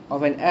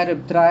of an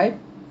Arab tribe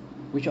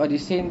which are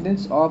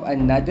descendants of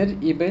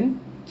An-Nadr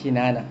ibn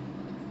Kinana.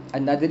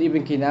 An-Nadr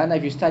ibn Kinana,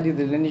 if you study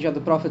the lineage of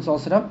the Prophet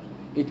ﷺ,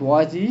 it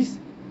was his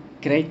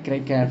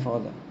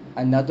great-great-grandfather,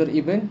 An-Nadr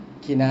ibn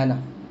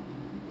Kinana.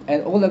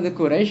 And all of the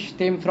Quraysh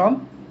stem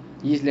from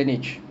his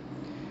lineage.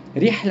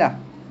 Rihla.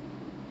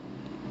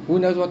 Who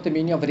knows what the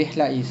meaning of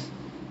Rihla is?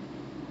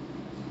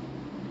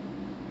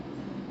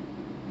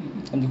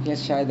 I'm looking at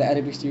Shai, the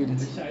Arabic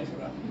students.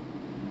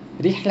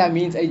 Rihla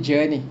means a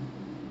journey.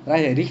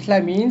 Right?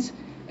 Rihla means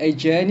a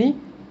journey,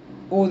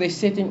 or they're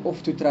setting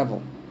off to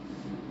travel.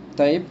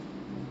 Taib.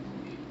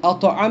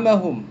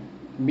 At'amahum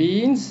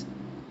means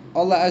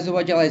Allah Azza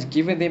wa Jalla has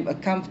given them a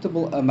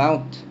comfortable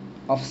amount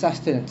of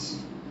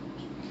sustenance,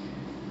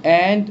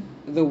 and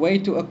the way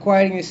to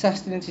acquiring the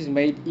sustenance is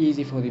made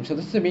easy for them. So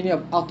this is the meaning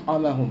of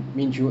at'amahum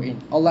min ju'in.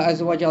 Allah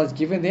Azza wa Jalla has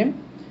given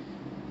them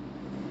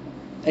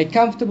a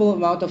comfortable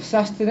amount of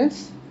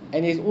sustenance,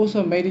 and He's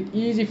also made it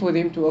easy for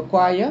them to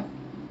acquire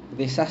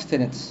their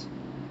sustenance.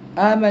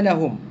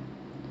 Amanahum,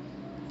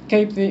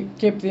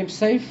 kept them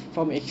safe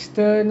from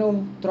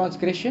external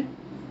transgression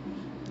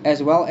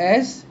as well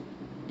as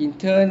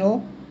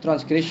internal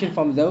transgression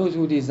from those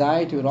who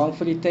desire to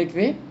wrongfully take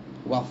their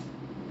wealth.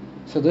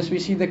 So this we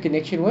see the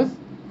connection with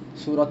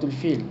Surah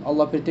Al-Fil.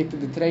 Allah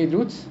protected the trade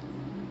routes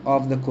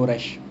of the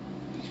Quraysh.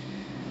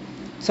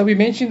 So we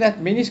mentioned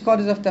that many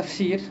scholars of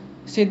Tafsir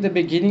said the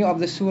beginning of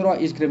the surah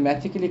is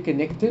grammatically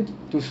connected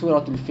to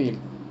Surah Al-Fil.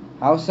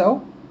 How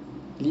so?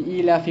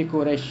 لِإِيلَافِ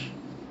Quraysh.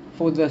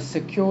 For the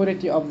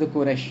security of the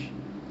Quraysh,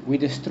 we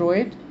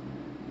destroyed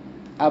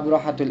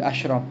Abrahatul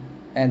Ashram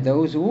and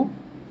those who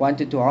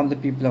wanted to harm the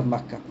people of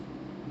Makkah.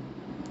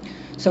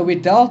 So we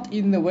dealt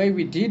in the way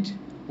we did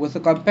with the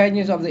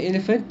companions of the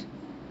elephant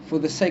for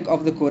the sake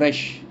of the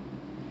Quraysh,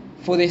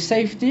 for their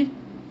safety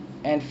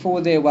and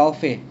for their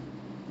welfare,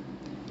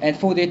 and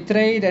for their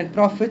trade and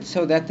profit,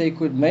 so that they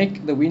could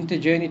make the winter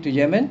journey to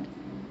Yemen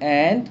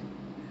and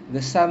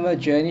the summer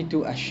journey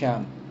to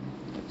Asham.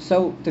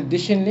 So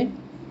traditionally,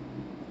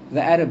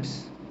 the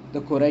Arabs,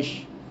 the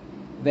Quraysh,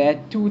 they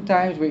had 2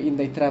 times wherein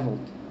they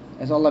travelled,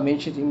 as Allah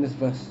mentioned in this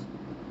verse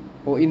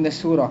or in the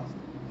surah.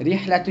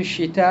 Rihlatul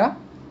Shita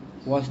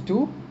was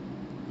to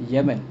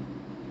Yemen,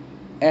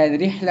 and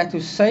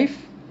Rihlatul Sayf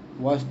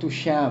was to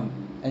Sham,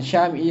 and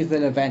Sham is the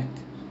Levant,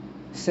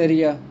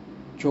 Syria,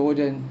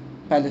 Jordan,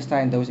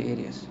 Palestine, those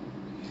areas.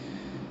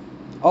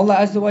 Allah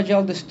Azza wa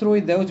Jal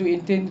destroyed those who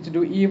intended to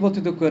do evil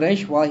to the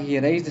Quraysh, while He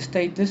raised the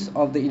status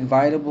of the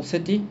inviolable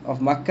city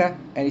of Makkah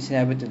and its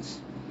inhabitants.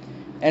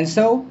 And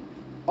so,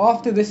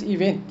 after this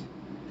event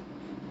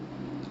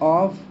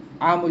of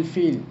Amul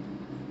Fil,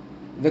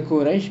 the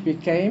Quraysh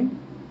became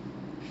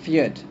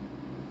feared.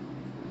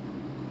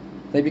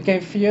 They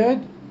became feared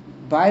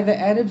by the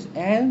Arabs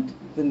and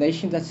the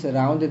nations that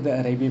surrounded the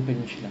Arabian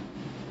Peninsula.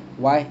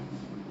 Why?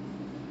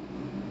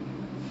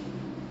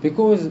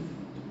 Because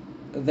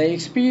they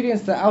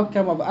experienced the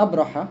outcome of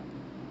Abraha,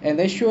 and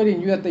they surely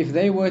knew that if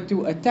they were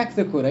to attack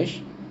the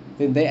Quraysh,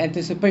 then they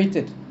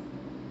anticipated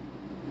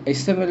a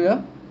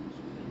similar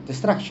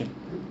destruction.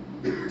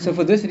 So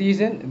for this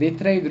reason, their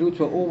trade routes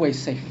were always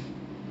safe,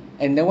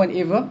 and no one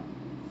ever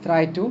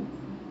tried to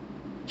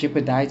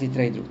jeopardize the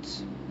trade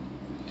routes.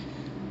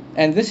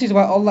 And this is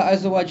why Allah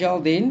Azza wa Jal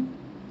then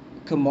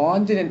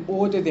commanded and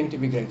ordered them to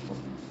be grateful.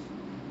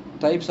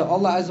 So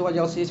Allah Azza wa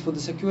Jal says, for the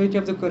security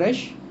of the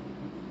Quraysh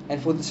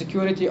and for the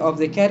security of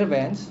the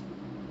caravans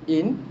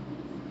in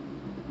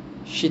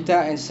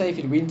Shita and Sayf,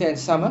 in winter and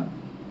summer,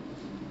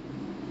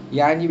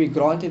 we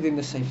granted them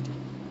the safety.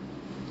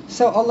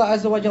 So Allah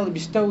Azza wa Jal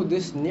bestowed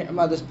this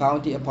ni'mah, this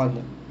bounty upon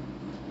them.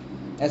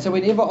 And so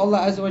whenever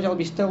Allah Azza wa Jal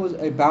bestows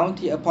a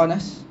bounty upon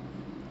us,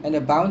 and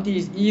a bounty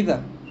is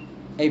either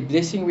a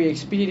blessing we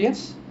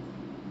experience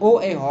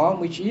or a harm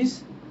which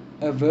is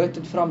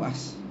averted from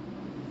us,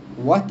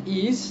 what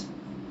is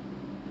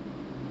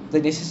the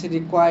necessary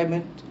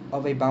requirement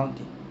of a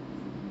bounty?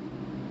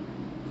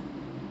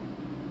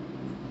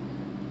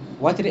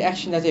 What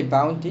reaction does a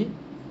bounty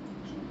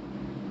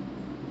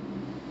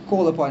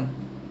call upon?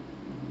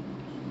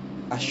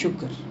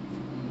 Ashukr.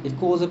 It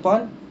calls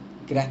upon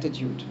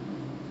gratitude.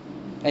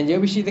 And here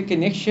we see the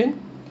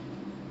connection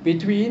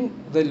between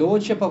the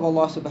Lordship of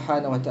Allah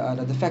subhanahu wa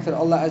ta'ala, the fact that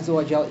Allah Azza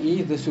wa Jal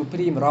is the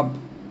Supreme Rabb,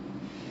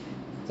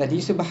 that He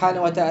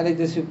subhanahu wa ta'ala is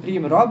the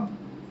Supreme Rabb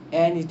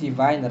and His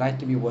divine right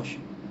to be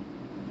worshipped.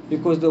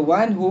 Because the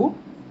one who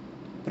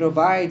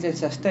provides and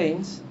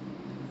sustains,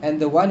 and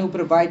the one who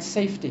provides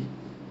safety,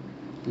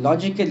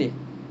 logically,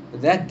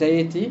 that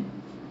deity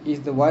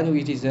is the one who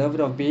is deserved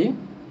of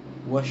being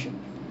worshipped.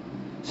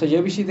 So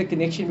here we see the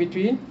connection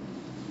between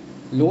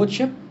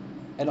Lordship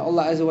and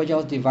Allah Azza wa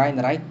Jal's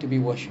divine right to be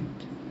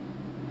worshipped.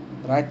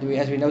 Right?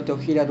 As we know,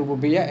 Tawheed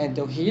al-Rububiyyah and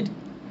Tawheed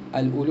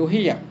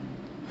al-Uluhiyyah.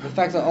 The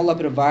fact that Allah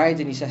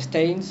provides and He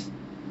sustains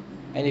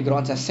and He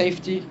grants us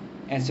safety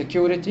and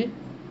security,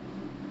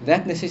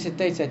 that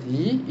necessitates that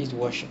He is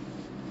worshipped.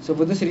 So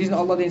for this reason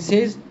Allah then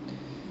says,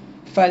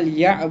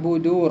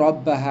 فَلْيَعْبُدُوا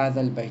رَبَّ هَذَا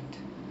الْبَيْتِ.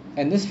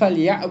 And this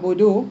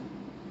فَلْيَعْبُدُوا,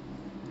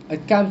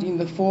 it comes in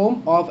the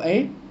form of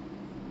a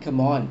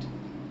command.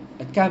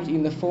 It comes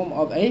in the form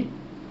of a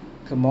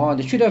command.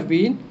 It should have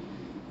been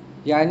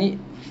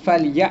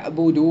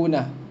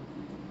فَلْيَعْبُدُونَ,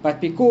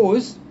 but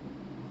because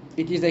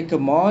it is a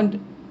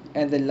command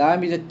and the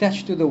lam is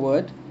attached to the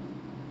word,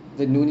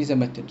 the noon is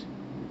omitted.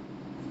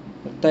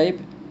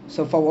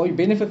 So for what we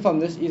benefit from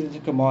this is the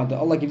command that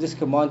Allah gives this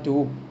command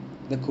to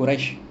the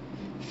Quraysh,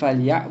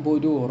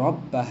 فَلْيَعْبُدُوا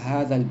رَبَّ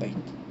هَذَا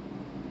الْبَيْتِ.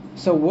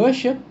 So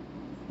worship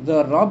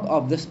the Rabb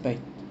of this bayt,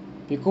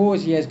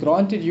 because He has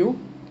granted you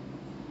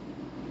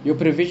your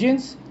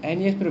provisions and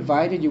He has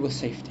provided you with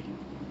safety.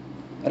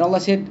 And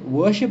Allah said,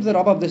 worship the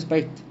Rabb of this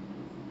bayt.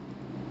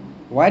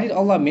 Why did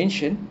Allah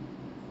mention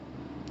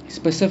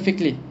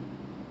specifically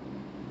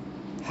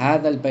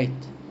هذا البيت?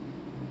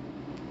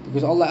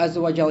 Because Allah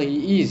Azza wa Jalla,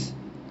 He is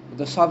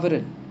the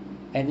sovereign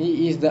and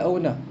He is the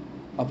owner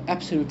of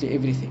absolutely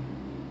everything.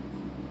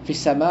 في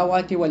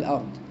السماوات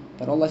والأرض.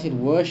 But Allah said,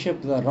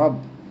 worship the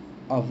Rabb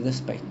of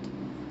this bayt.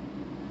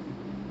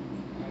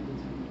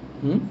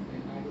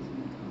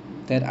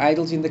 There are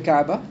idols in the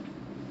Kaaba.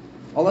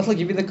 Allah will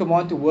give you the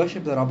command to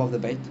worship the Rabb of the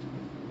bayt.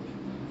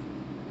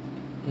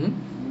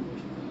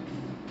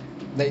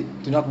 They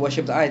do not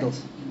worship the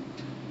idols.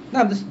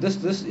 Now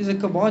this is a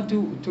command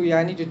to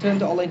turn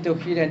to Allah in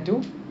Tawheed and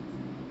to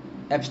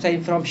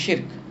abstain from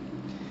shirk.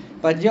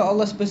 But here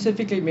Allah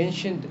specifically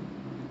mentioned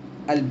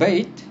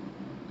al-bayt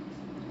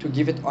to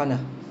give it honor.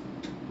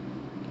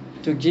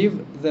 To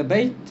give the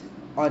bayt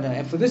honor.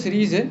 And for this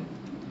reason,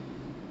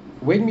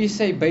 when we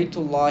say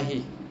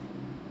Baytullahi,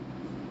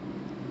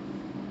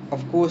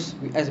 of course,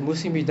 as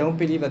Muslims, we don't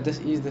believe that this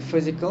is the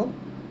physical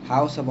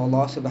house of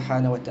Allah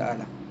subhanahu wa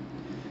ta'ala.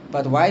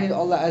 But why did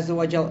Allah Azza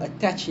wa Jal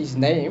attach His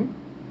name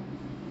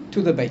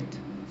to the bayt?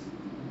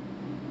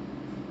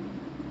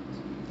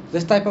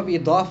 This type of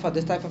idafa,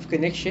 this type of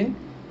connection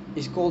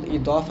is called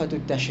idafa to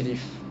tashrif.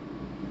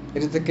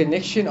 It is the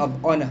connection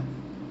of honor.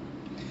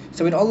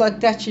 So when Allah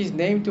attaches His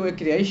name to a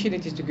creation,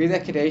 it is to give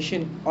that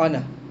creation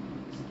honor.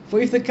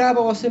 For if the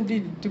Kaaba was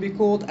simply to be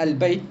called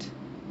al-bayt,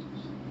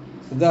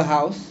 the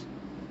house,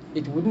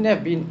 it wouldn't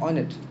have been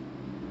honored.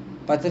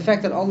 But the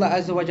fact that Allah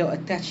Azza wa Jal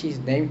attached His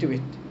name to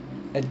it,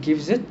 it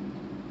gives it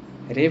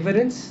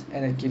reverence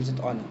and it gives it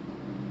honor.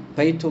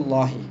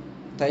 Baytullahi.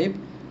 Tayyib.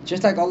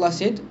 Just like Allah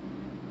said,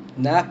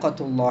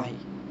 Naqatullahi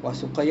wa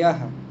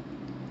suqayaha.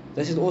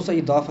 This is also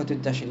idafa to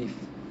tashrif.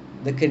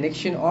 The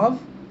connection of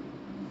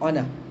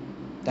honor.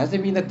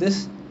 Doesn't mean that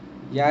this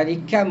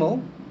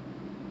camel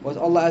was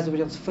Allah Azza wa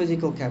Jal's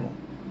physical camel.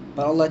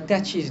 But Allah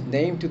attached His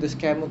name to this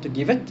camel to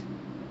give it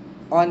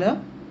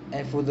honor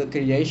and for the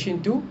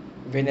creation to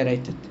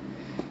venerate it.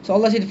 So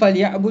Allah said,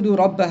 فَلْيَعْبُدُوا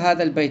رَبَّ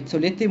هَذَا الْبَيْتِ. So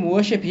let them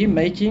worship Him,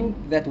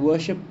 making that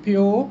worship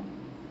pure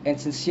and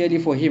sincerely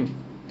for Him.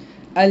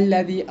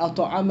 الَّذِي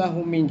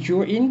أَطْعَمَهُم مِّن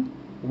جُوعٍ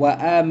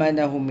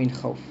وَآمَنَهُم مِّن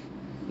خَوْفٍ.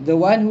 The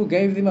one who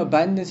gave them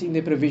abundance in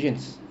their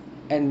provisions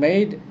and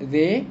made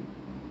their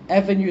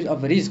avenues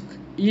of rizq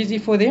easy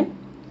for them,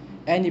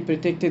 and He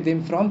protected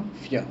them from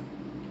fear.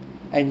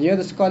 And here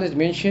the scholars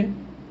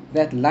mention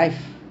that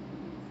life,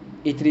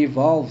 it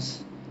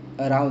revolves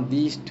around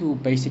these two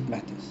basic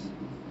matters.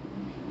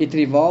 It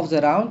revolves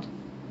around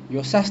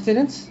your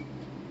sustenance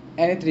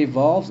and it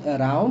revolves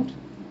around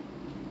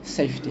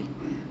safety.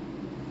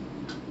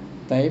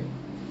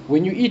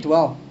 When you eat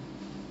well,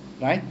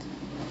 right,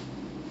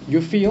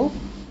 you feel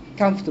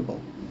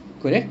comfortable,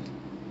 correct?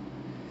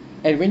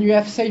 And when you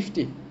have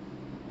safety,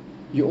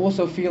 you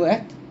also feel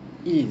at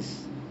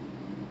ease.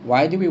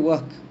 Why do we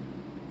work?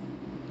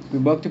 We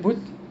work to put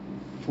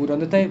food on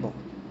the table.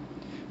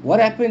 What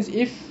happens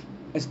if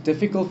it's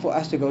difficult for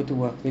us to go to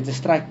work? There's a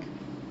strike.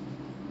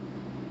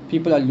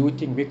 People are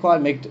looting. We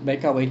can't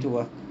make our way to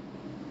work.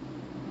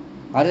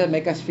 How does it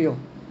make us feel?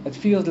 It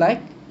feels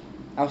like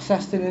our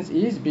sustenance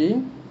is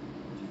being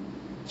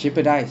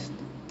jeopardized.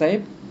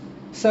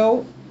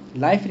 So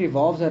life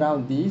revolves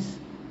around these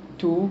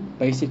two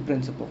basic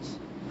principles: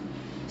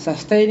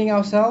 sustaining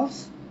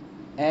ourselves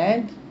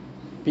and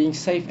being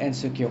safe and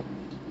secure.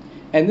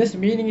 And this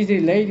meaning is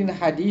relayed in the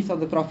hadith of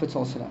the Prophet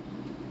ﷺ.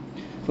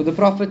 For the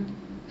Prophet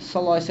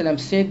ﷺ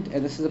said,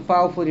 and this is a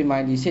powerful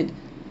reminder, he said,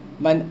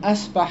 Man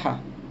asbaha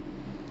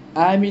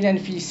aminan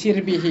fi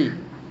sirbihi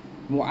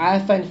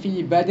mu'afan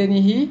fi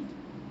badanihi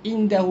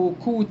indahu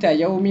kuta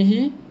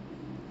yawmihi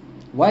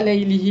wa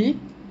laylihi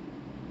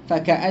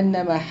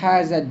faka'annama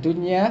haza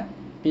dunya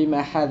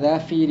bima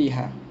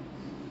hadafiriha.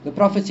 The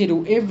Prophet said,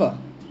 whoever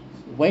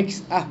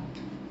wakes up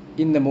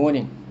in the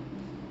morning,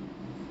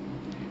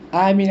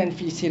 aminan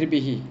fi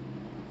sirbihi,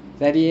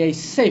 that he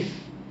is safe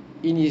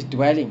in his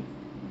dwelling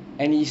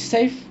and he is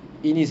safe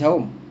in his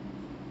home,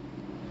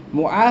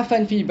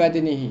 mu'afan fi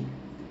badanihi,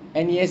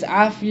 and he has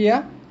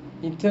afiyah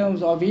in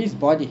terms of his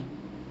body,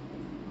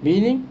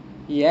 meaning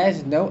he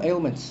has no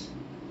ailments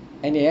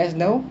and he has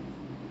no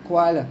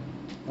koala,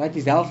 right?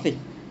 He's healthy.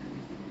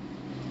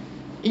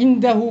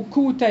 Indahu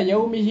kuta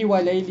yawmihi wa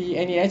layli,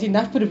 and he has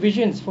enough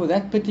provisions for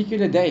that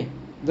particular day.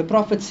 The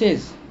Prophet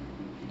says,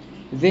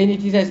 then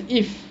it is as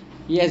if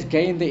he has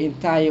gained the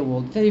entire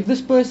world. So if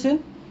this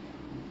person,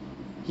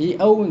 he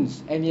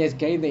owns and he has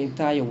gained the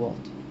entire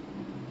world.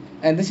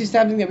 And this is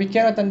something that we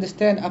cannot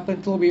understand up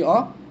until we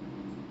are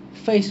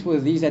faced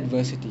with these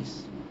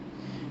adversities.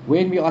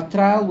 When we are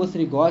trial with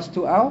regards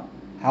to our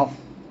health.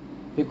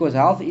 Because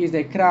health is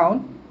a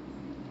crown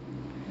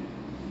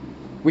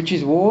which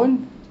is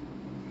worn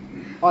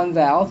on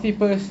the healthy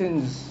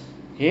person's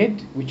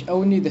head, which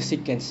only the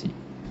sick can see.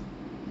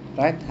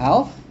 Right?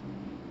 Health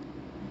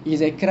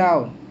is a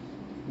crown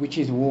which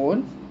is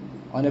worn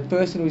on a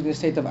person who is in a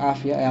state of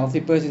afiyah, a healthy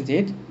person's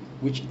head,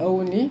 which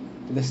only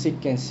the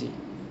sick can see.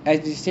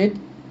 As he said,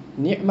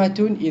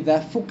 ni'matun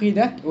idha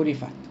fuqidat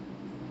urifat.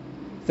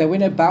 So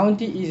when a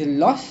bounty is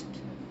lost,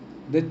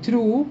 the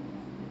true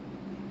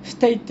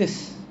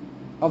status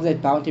of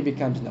that bounty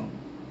becomes known.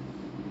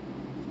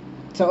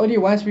 So only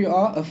once we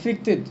are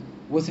afflicted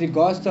with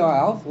regards to our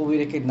health will we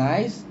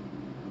recognize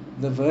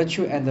the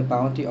virtue and the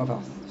bounty of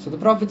health. So the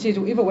Prophet says,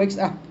 whoever wakes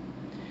up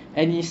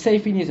and he is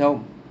safe in his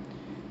home,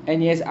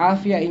 and he has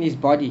afiyah in his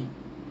body,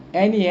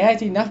 and he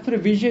has enough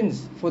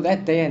provisions for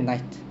that day and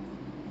night.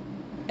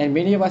 And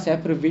many of us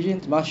have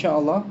provisions,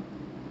 mashallah,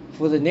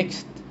 for the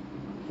next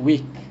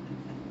week,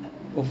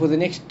 or for the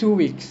next 2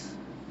 weeks,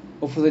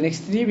 or for the next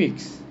 3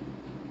 weeks,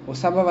 or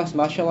some of us,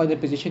 mashallah, in a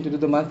position to do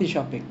the monthly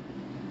shopping.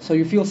 So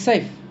you feel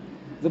safe.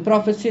 The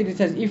Prophet said it's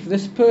as if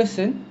this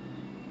person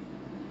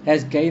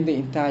has gained the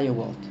entire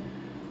world.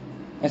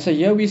 And so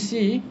here we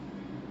see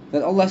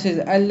that Allah says,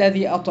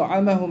 الَّذِي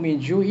أَطْعَمَهُ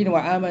مِنْ جُوءٍ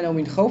وَآمَنَهُ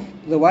مِنْ خَوْفٍ,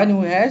 the one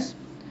who has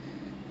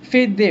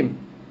fed them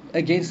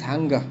against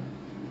hunger,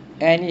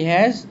 and He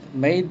has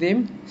made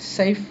them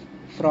safe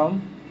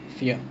from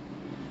fear.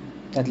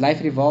 That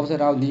life revolves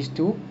around these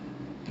two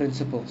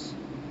principles: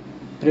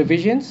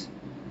 provisions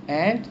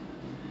and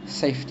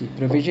safety.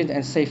 Provision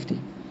and safety.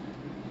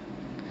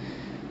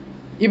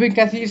 Ibn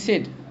Kathir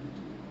said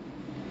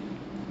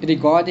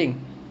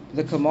regarding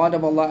the command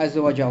of Allah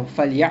Azza wa Jal,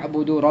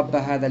 فَلْيَعْبُدُوا رَبَّ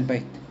هَذَا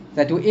الْبَيْتِ,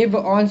 that whoever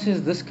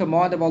answers this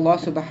command of Allah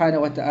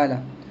Subhanahu wa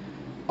Ta'ala,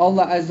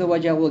 Allah Azza wa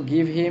Jal will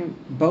give him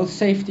both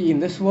safety in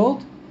this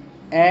world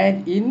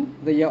and in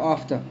the year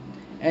after.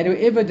 And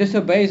whoever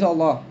disobeys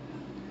Allah,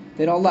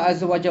 then Allah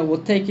Azza wa Jal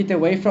will take it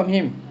away from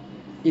him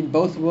in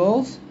both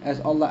worlds, as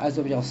Allah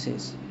Azza wa Jal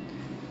says.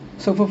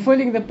 So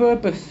fulfilling the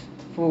purpose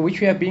for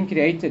which we have been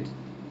created,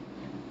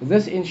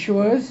 this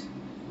ensures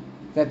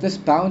that this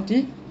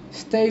bounty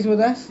stays with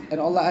us and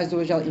Allah Azza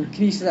wa Jal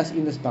increases us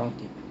in this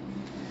bounty.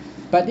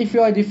 But if we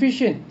are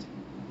deficient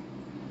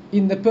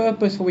in the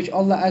purpose for which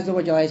Allah Azza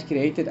wa Jal has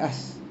created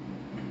us,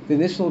 then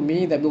this will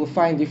mean that we will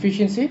find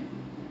deficiency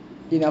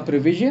in our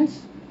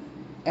provisions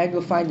and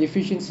we'll find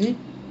deficiency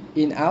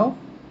in our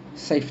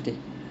safety.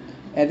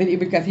 And then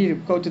Ibn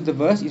Kathir quoted the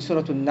verse in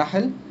Surah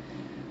An-Nahl,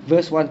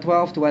 verse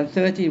 112 to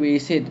 130, where he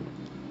said,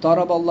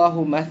 ضرب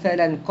الله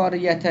مثلا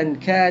قرية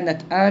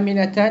كانت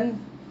آمنة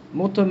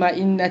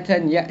مطمئنة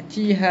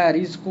يأتيها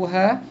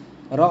رزقها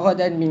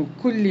رغدا من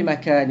كل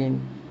مكان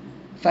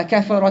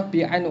فكفرت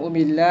بأنعم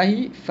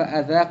الله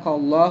فأذاق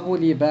الله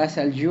لباس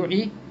الجوع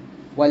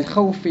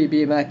والخوف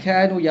بما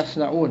كانوا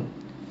يصنعون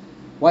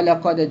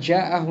ولقد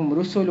جاءهم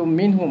رسل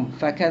منهم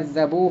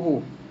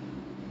فكذبوه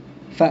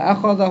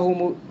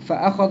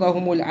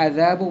فأخذهم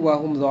العذاب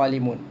وهم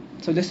ظالمون.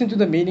 So listen to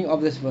the meaning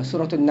of this verse,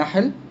 Surah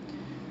An-Nahl,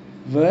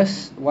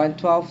 verse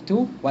 112 to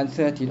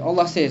 113.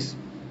 Allah says,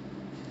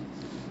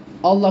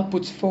 Allah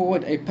puts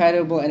forward a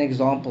parable, an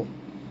example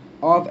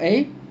of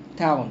a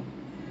town,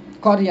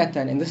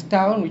 Qaryatan, and this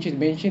town which is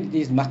mentioned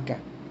is Makkah,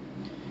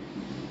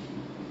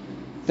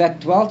 that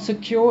dwelt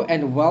secure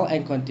and well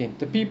and content.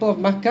 The people of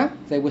Makkah,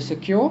 they were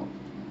secure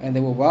and they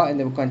were well and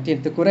they were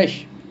content. The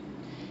Quraysh,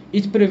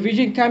 its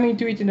provision coming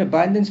to it in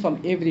abundance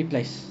from every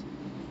place.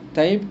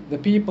 Taib, the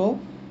people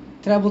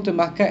traveled to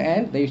Makkah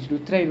and they used to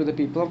do trade with the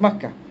people of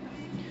Makkah.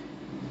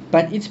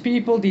 But its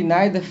people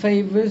denied the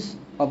favors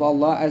of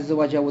Allah Azza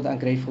wa Jalla with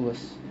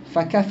ungratefulness.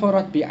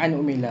 فَكَفَرَتْ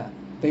بِعَنْعُمِ اللَّهِ,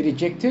 they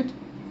rejected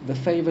the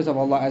favors of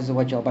Allah Azza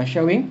wa Jalla by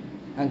showing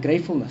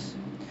ungratefulness.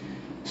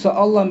 So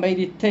Allah made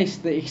it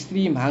taste the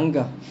extreme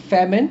hunger,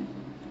 famine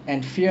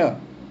and fear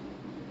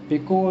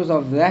because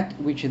of that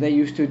which they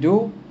used to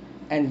do.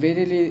 And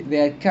verily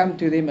there had come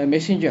to them a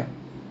messenger,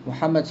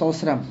 Muhammad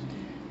Sallallahu Alaihi Wasallam,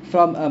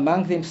 from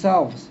among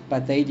themselves,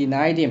 but they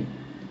denied him.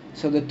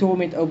 So the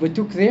torment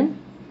overtook them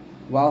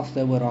whilst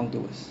they were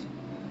wrongdoers.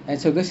 And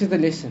so this is the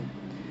lesson,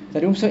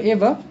 that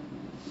whomsoever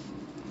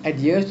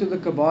adheres to the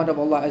command of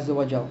Allah Azza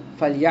wa Jal,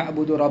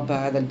 فَلْيَعْبُدُوا رَبَّ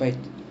هَذَا الْبَيْتِ,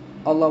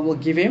 Allah will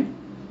give him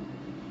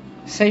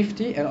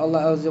safety and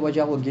Allah Azza wa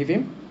Jal will give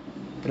him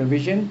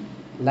provision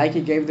like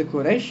He gave the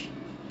Quraysh,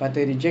 but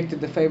they rejected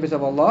the favors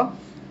of Allah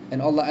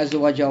and Allah Azza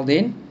wa Jal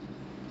then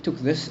took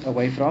this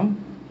away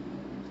from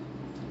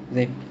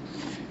them.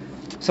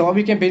 So what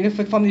we can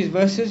benefit from these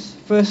verses,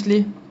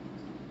 firstly,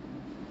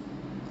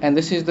 and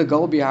this is the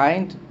goal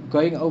behind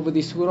going over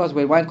these surahs,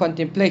 where one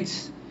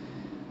contemplates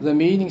the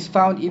meanings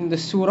found in the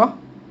surah,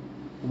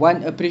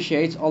 one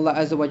appreciates Allah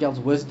Azza wa Jal's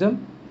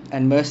wisdom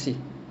and mercy,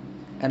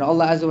 and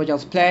Allah Azza wa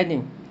Jal's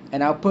planning,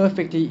 and how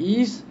perfect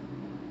He is,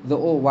 the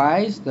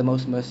all-wise, the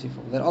most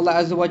merciful. That Allah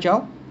Azza wa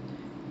Jal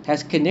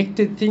has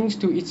connected things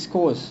to its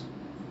cause.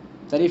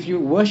 That if you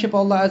worship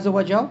Allah Azza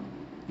wa Jal,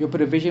 your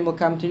provision will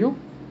come to you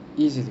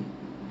easily.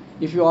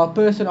 If you are a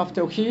person of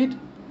Tawheed,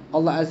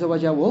 Allah Azza wa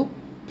Jal will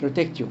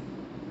protect you.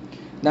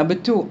 Number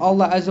two,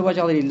 Allah Azza wa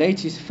Jal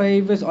relates His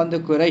favors on the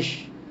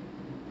Quraysh,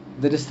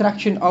 the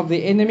destruction of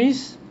the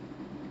enemies,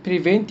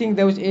 preventing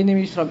those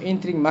enemies from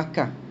entering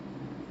Makkah,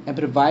 and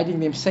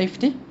providing them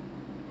safety,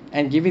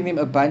 and giving them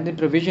abundant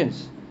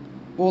provisions,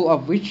 all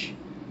of which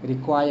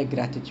require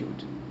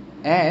gratitude.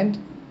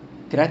 And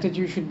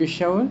gratitude should be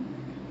shown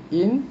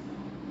in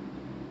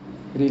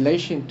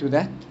relation to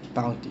that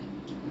bounty.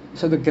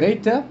 So the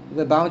greater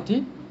the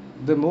bounty,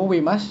 the more we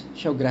must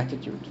show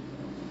gratitude.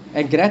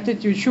 And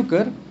gratitude,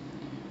 shukr,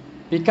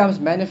 becomes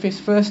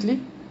manifest firstly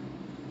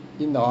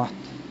in the heart.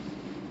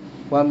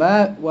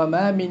 وَمَا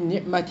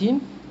مِن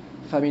نِعْمَةٍ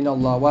فَمِنَ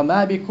اللَّهِ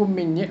وَمَا بِكُم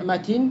مِّن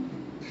نِعْمَةٍ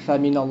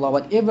فَمِنَ اللَّهِ.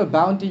 Whatever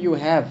bounty you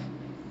have,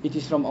 it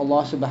is from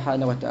Allah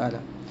subhanahu wa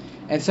ta'ala.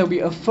 And so we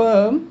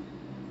affirm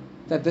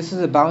that this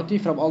is a bounty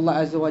from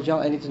Allah Azza wa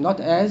Jal, and it's not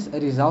as a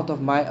result of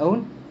my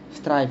own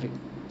striving.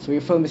 So we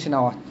affirm this in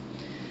our heart.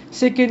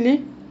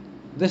 Secondly,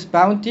 this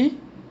bounty,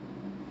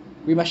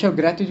 we must show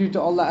gratitude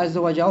to Allah Azza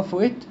wa Jal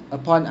for it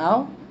upon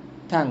our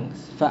tongues.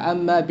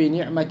 فَأَمَّا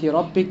بِنِعْمَةِ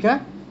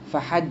رَبِّكَ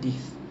فَحَدِّثْ.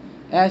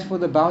 As for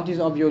the bounties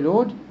of your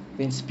Lord,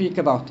 then speak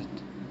about it.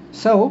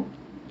 So,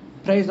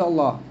 praise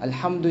Allah,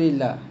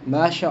 Alhamdulillah,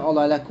 Ma sha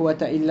Allah la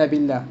quwwata illa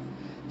billah.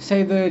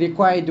 say the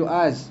required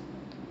du'as.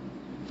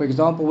 For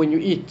example, when you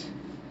eat,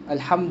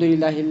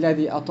 Alhamdulillahi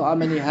alladhi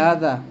at'amani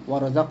hadha wa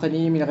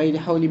razaqani min ghayri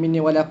hawli minni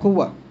wala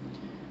quwwa.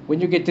 When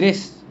you get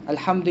rest,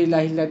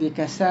 Alhamdulillahi alladhi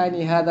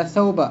kasani hadha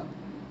thawba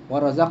wa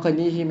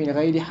razaqanihi min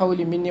ghayri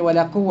hawli minni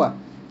wala quwwa.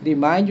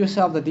 Remind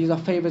yourself that these are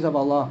favors of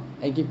Allah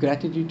and give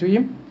gratitude to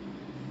Him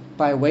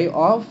by way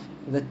of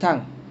the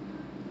tongue.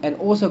 And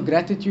also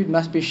gratitude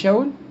must be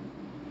shown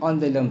on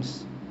the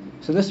limbs.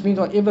 So this means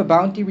whatever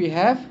bounty we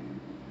have,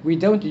 we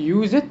don't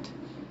use it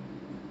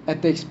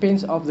at the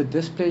expense of the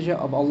displeasure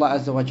of Allah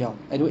Azza wa Jal.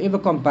 And whoever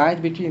combines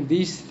between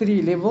these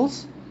three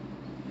levels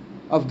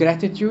of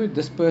gratitude,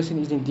 this person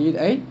is indeed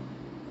a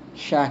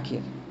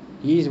shakir.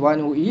 He is one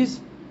who is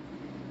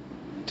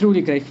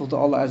truly grateful to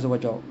Allah Azza wa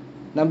Jal.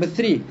 Number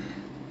 3,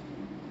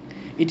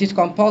 it is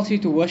compulsory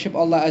to worship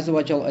Allah Azza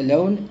wa Jal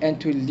alone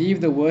and to leave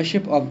the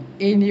worship of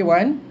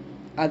anyone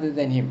other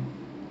than Him,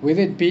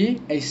 whether it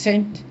be a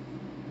saint,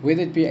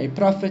 whether it be a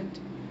prophet,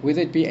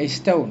 whether it be a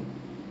stone.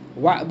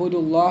 وَاعْبُدُوا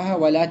اللَّهَ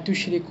وَلَا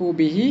تُشْرِكُوا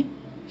بِهِ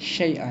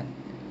شَيْئًا.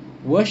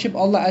 Worship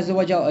Allah Azza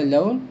wa Jal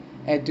alone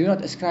and do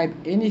not ascribe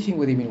anything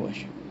with Him in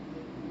worship.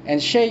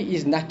 And shay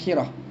is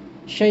nakira.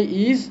 Shay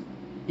is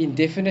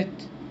indefinite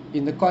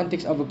in the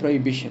context of a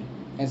prohibition,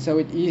 and so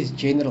it is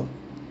general.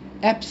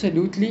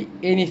 Absolutely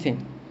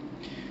anything.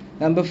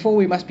 Number 4,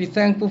 we must be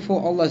thankful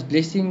for Allah's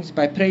blessings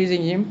by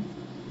praising Him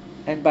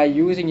and by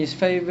using His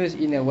favors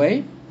in a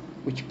way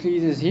which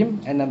pleases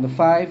Him. And number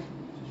 5,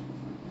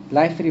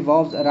 life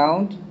revolves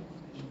around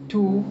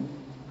 2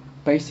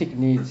 basic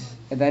needs,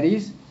 and that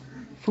is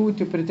food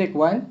to protect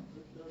one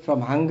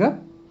from hunger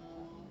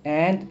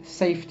and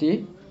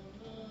safety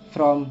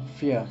from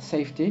fear.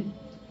 Safety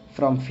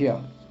from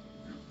fear.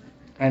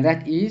 And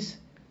that is,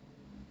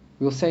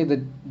 we'll say,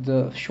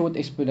 the short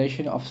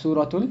explanation of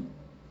Suratul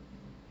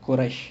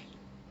Quraysh.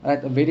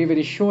 Right, a very,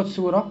 very short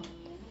surah,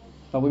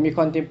 but when we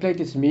contemplate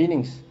its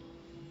meanings,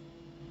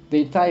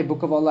 the entire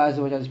book of Allah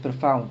Azza wa Jalla is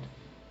profound.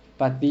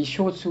 But these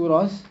short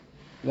surahs,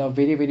 they are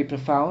very, very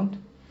profound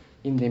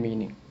in their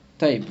meaning.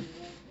 Tayibah.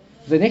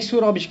 The next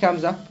surah which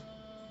comes up,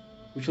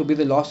 which will be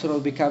the last surah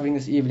we'll be covering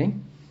this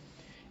evening,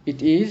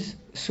 it is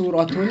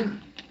Suratul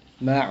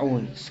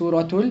Ma'un.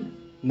 Suratul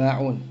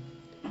Ma'un.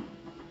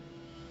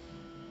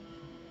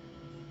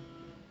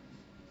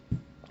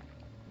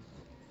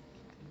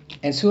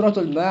 And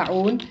Suratul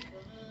Ma'un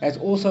has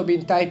also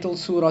been titled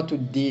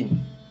Suratul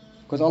Deen,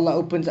 because Allah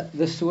opens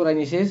the surah and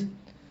He says,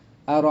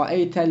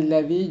 أَرَأَيْتَ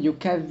الَّذِي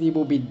يُكَذِّبُ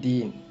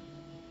بِالدِّينِ.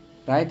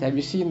 Right? Have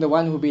you seen the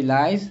one who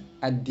belies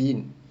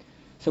ad-deen?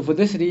 So for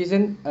this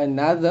reason,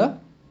 another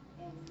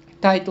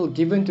title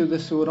given to the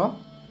surah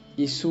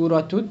is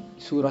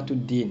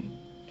Suratul Deen.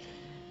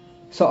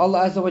 So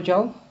Allah Azza wa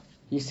Jal,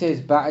 He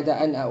says, بَعْدَ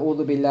أَنْ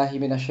أَعُوذُ بِاللَّهِ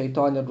مِنَ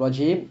الشَّيْطَانِ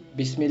الرَّجِيمِ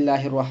بِسْمِ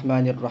اللَّهِ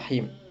الرَّحْمَنِ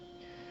الرَّحِيمِ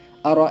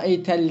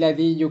أَرَأَيْتَ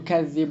الَّذِي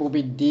يُكَذِّبُ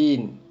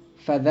بِالدِّينِ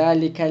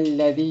فَذَلِكَ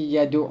الَّذِي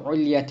يَدُعُّ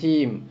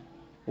الْيَتِيمَ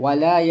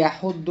وَلَا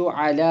يَحُضُّ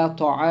عَلَى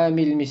طَعَامِ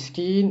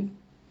الْمِسْكِينِ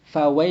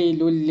فَوَيْلٌ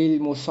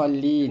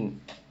لِلْمُصَلِّينَ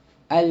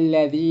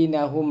الَّذِينَ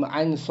هُمْ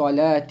عَنْ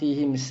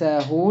صَلَاتِهِمْ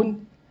سَاهُونَ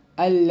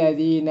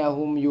الَّذِينَ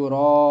هُمْ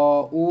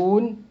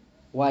يُرَاءُونَ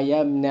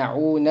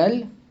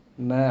وَيَمْنَعُونَ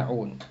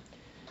الْمَاعُونَ.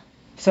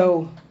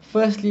 So,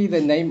 firstly, the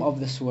name of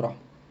the surah.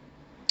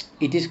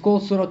 It is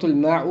called Suratul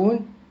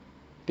Ma'un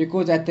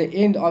because at the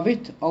end of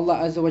it, Allah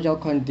Azza wa Jal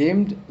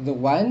condemned the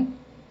one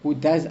who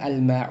does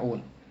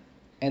al-ma'un.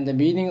 And the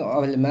meaning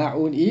of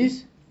al-ma'un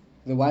is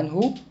the one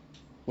who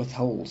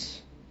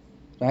withholds.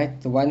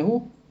 Right? The one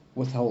who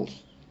withholds.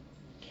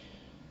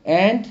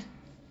 And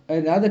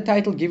another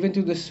title given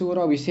to the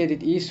surah, we said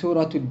it is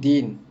Suratul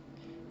Deen,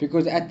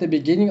 because at the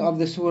beginning of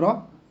the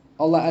surah,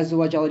 Allah Azza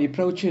wa Jal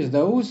reproaches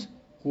those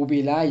who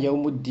belie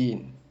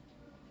Yawmuddin.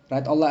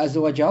 Right? Allah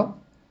Azza wa Jal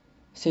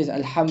says,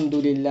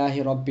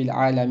 Alhamdulillahi Rabbil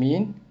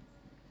Alameen,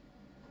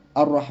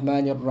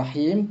 Ar-Rahman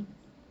Ar-Rahim,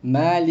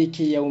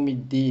 Maliki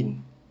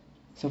Yawmiddin.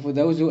 So for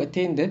those who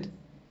attended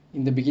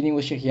in the beginning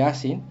with Shaykh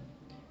Yasin,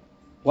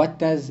 what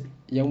does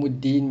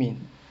Yawmuddin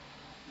mean?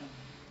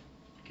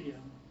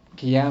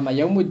 Qiyamah.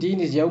 Yawmuddin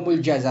is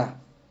Yawmul Jaza.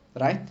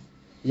 Right?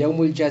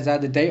 Yawmul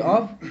Jaza, the day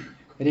of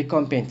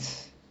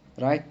recompense.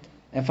 Right?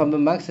 And from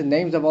amongst the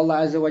names of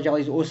Allah Azza wa Jalla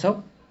is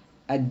also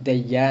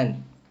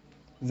Ad-Dayyan,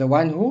 the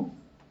one who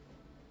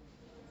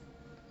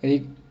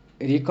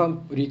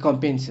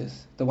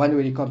recompenses. The one who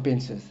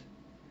recompenses.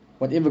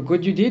 Whatever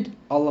good you did,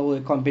 Allah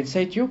will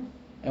compensate you.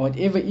 And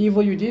whatever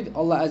evil you did,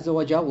 Allah Azza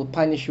wa Jalla will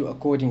punish you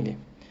accordingly.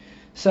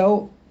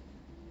 So,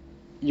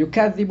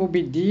 يُكَذِّبُ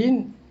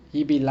بِالدِّينِ,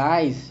 He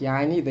belies,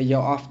 yani the year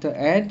after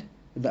and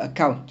the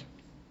account.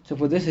 So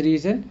for this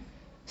reason,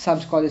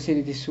 some scholars say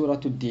it is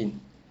Suratul Deen.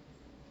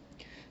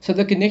 So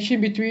the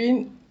connection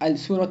between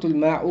Suratul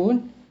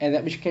Ma'un and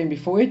that which came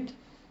before it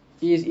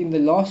is in the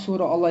last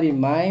surah, Allah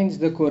reminds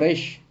the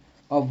Quraysh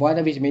of one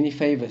of His many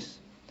favors,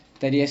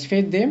 that He has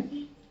fed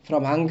them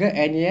from hunger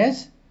and He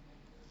has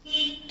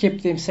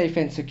kept them safe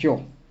and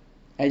secure.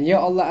 And here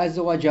Allah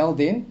Azza wa Jal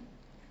then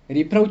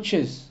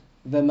reproaches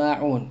the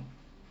Ma'un.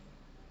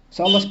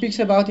 So Allah speaks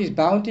about His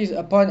bounties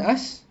upon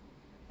us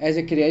as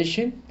a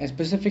creation, and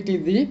specifically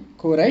the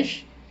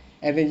Quraysh.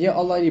 And then here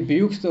Allah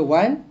rebukes the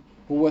one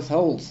who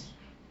withholds.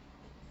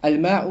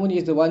 Al-Ma'un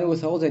is the one who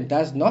withholds and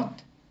does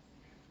not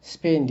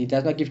spend. He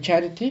does not give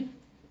charity,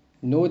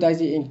 nor does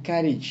he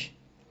encourage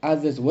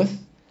others with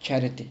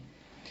charity.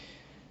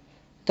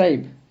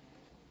 Taib.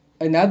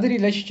 Another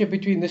relationship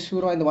between this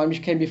surah and the one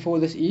which came before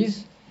this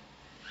is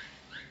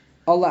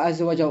Allah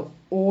Azza wa Jal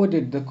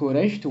ordered the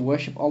Quraysh to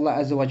worship Allah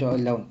Azza wa Jal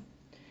alone.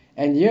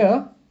 And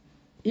here,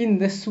 in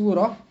this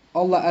surah,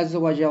 Allah Azza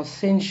wa Jal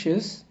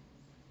censures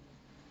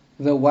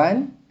the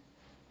one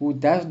who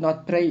does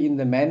not pray in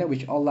the manner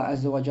which Allah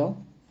Azza wa Jal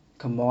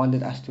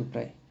commanded us to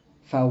pray.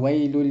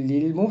 فَوَيْلٌ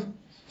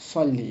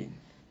لِلْمُصَلِّينَ.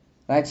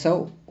 Right,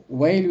 so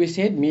wail we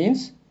said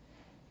means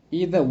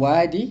either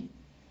wadi,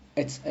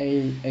 it's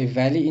a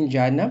valley in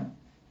Jahannam,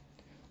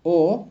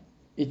 or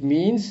it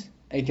means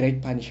a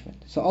great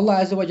punishment. So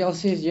Allah Azza wa Jal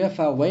says here,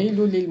 فَوَيْلٌ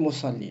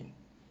لِلْمُصَلِّينَ.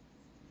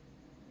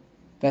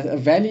 That's a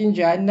valley in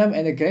Jahannam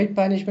and a great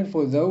punishment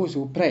for those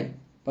who pray.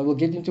 But we'll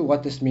get into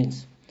what this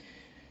means.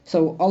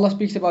 So Allah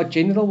speaks about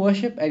general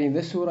worship, and in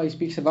this surah He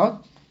speaks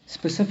about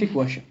specific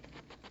worship.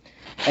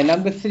 And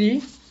number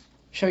 3,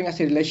 showing us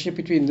a relationship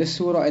between this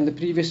surah and the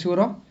previous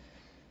surah,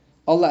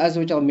 Allah Azza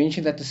wa Jal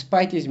mentioned that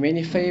despite His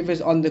many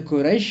favors on the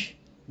Quraysh,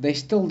 they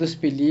still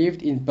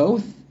disbelieved in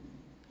both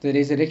the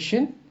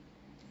resurrection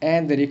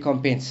and the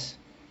recompense.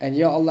 And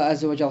here Allah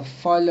Azza wa Jal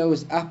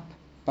follows up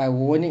by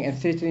warning and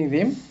threatening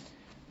them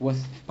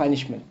with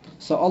punishment.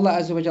 So Allah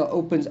Azza wa Jal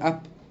opens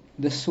up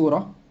the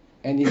surah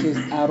and He says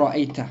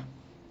Ara'ayta.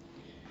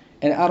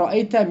 And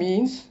Ara'ayta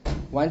means,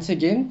 once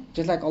again,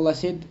 just like Allah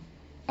said,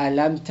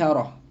 Alam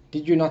tara,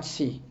 did you not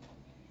see?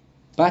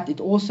 But it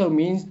also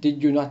means,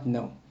 did you not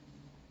know?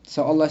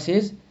 So Allah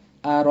says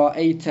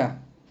Ara'ayta,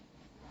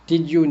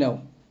 did you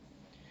know?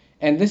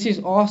 And this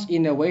is asked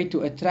in a way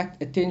to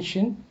attract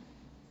attention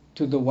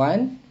to the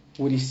one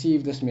who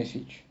received this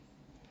message.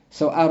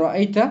 So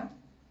Ara'ayta,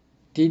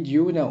 did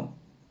you know?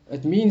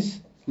 It means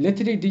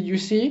literally did you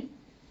see,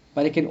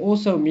 but it can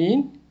also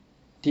mean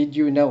did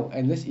you know?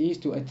 And this is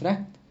to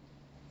attract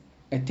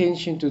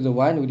attention to the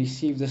one who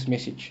received this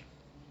message.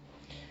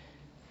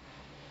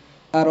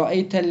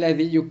 أَرَأَيْتَ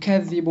الَّذِي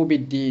يُكَذِّبُ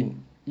بِالدِّينِ.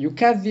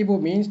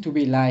 يُكَذِّبُ means to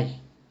be lie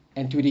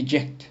and to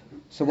reject.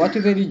 So what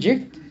do they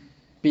reject?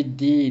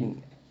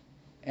 بِالدِّينِ.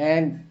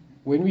 And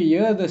when we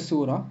hear the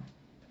surah,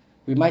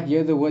 we might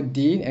hear the word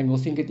deen and we'll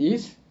think it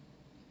is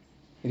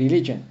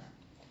religion.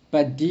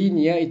 But deen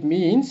here, it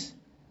means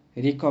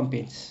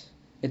recompense.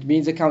 It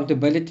means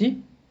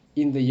accountability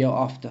in the year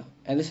after.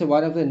 And this is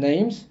one of the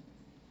names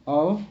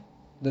of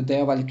the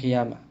day of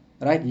Al-Qiyamah.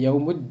 Right?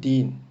 Yawmud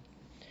Deen.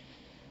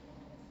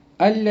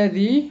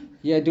 Alladhi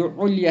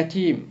yadu'ul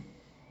yatim.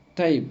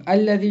 Taib.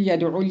 Alladhi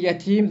yadu'ul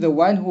yatim, the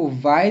one who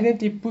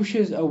violently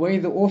pushes away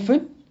the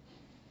orphan,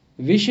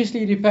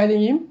 viciously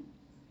repelling him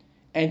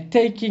and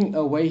taking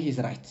away his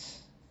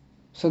rights.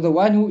 So the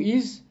one who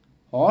is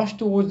harsh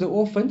towards the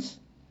orphans,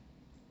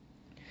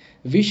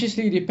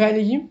 viciously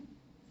repelling him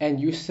and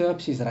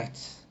usurps his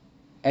rights.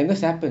 And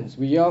this happens.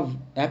 We have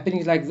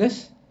happenings like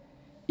this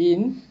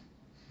in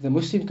the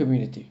Muslim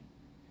community.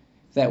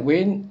 That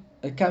when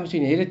it comes to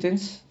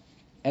inheritance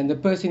and the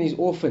person is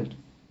orphaned,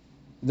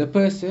 the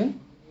person,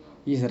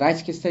 his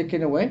rights gets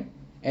taken away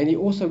and he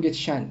also gets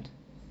shunned.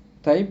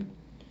 Type.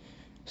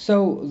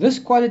 So this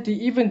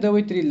quality, even though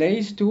it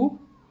relates to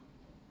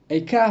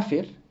a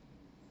kafir,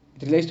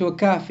 the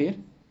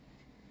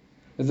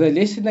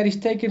lesson that is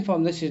taken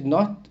from this is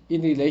not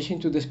in relation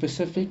to the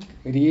specific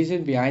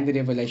reason behind the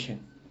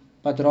revelation,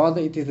 but rather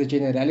it is the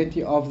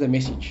generality of the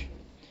message.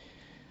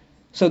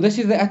 So this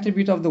is the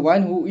attribute of the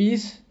one who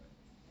is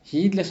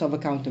heedless of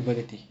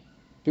accountability.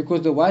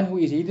 Because the one who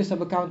is heedless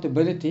of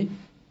accountability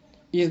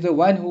is the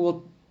one who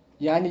will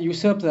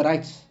usurp the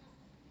rights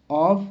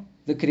of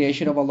the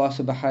creation of Allah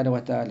subhanahu wa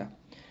ta'ala.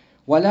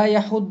 وَلَا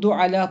يَحُدُّ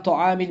عَلَى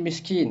طَعَامِ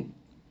الْمِسْكِينِ.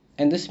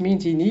 And this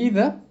means he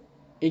neither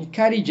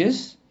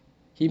encourages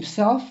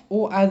himself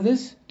or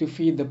others to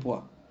feed the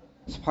poor.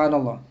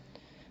 Subhanallah.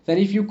 That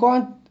if you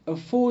can't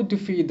afford to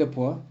feed the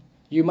poor,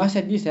 you must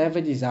at least have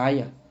a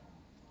desire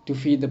to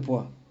feed the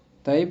poor.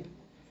 Taib.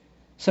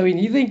 So he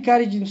neither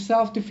encourages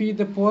himself to feed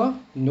the poor,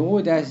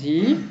 nor does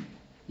he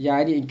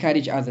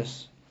encourage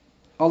others.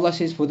 Allah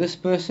says for this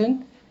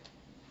person,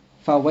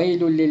 فَوَيْلٌ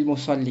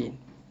لِلْمُصَلِّينَ.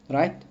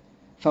 Right?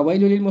 فَوَيْلٌ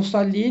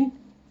لِلْمُصَلِّينَ,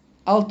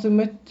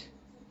 ultimate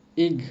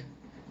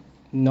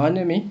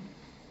ignominy,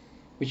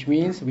 which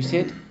means, we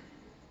said,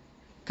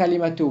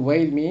 kalimatu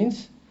wail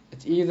means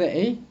it's either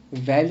a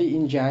valley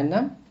in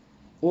Jahannam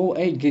or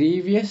a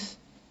grievous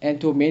and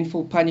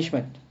tormentful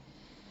punishment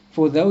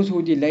for those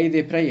who delay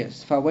their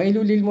prayers. فَوَيْلٌ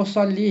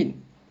لِلْمُصَلِّينَ,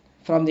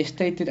 from their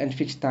stated and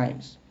fixed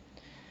times.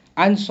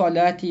 عَنْ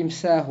صَلَاتِهِمْ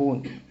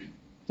سَاهُونَ,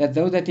 that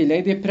those that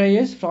delay their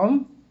prayers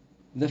from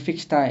the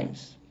fixed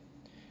times.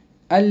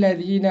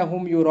 الَّذِينَ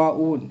هُمْ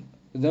يُرَاءُونَ,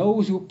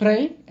 those who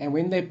pray, and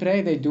when they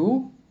pray, they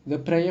do the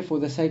prayer for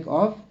the sake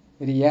of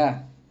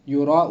riyah.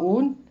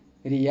 Yura'un,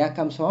 riyah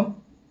comes from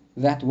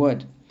that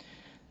word.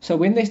 So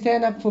when they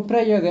stand up for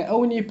prayer, they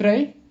only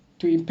pray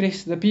to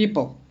impress the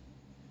people.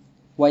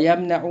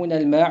 وَيَمْنَعُونَ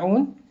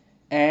الْمَاعُونَ,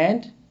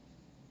 and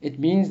it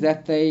means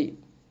that they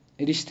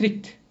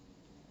restrict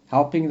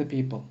helping the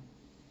people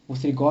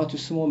with regard to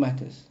small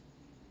matters.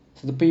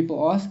 So the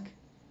people ask,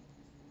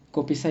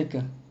 kopi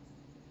suiker,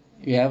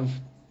 you have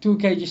 2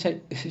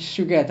 kg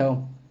sugar at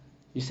home.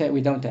 You say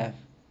we don't have,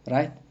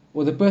 right?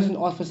 Or the person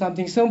asks for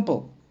something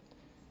simple.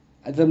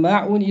 The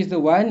ma'un is the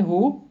one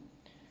who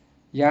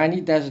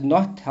does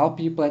not help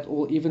people at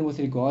all, even with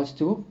regards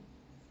to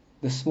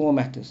the small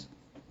matters.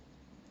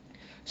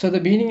 So the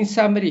meaning in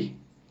summary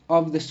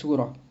of the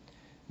surah.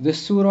 The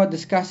surah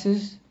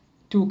discusses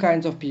 2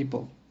 kinds of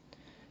people.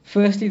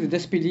 Firstly, the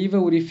disbeliever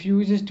who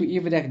refuses to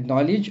even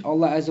acknowledge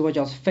Allah Azza wa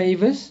Jall's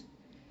favors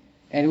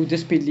and who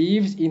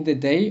disbelieves in the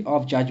day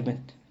of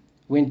judgment,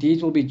 when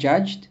deeds will be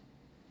judged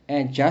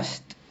and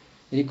just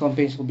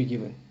recompense will be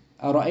given.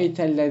 أَرَأَيْتَ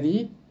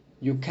الَّذِي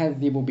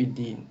يُكَذِّبُ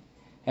بِالدِّينِ.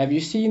 Have you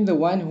seen the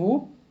one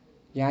who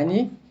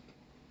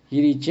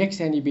he rejects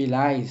and he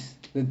belies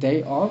the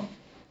day of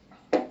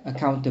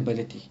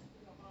accountability?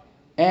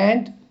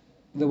 And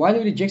the one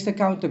who rejects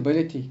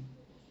accountability,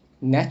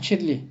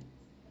 naturally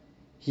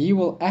he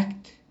will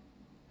act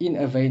in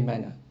a vain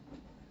manner.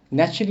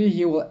 Naturally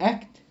he will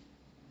act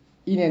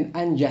in an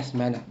unjust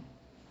manner,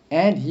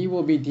 and he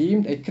will be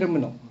deemed a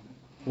criminal.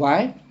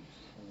 Why?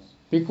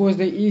 Because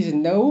there is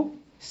no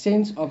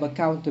sense of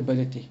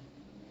accountability.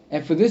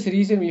 And for this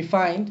reason we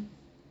find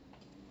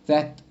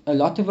that a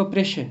lot of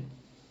oppression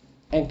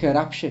and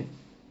corruption,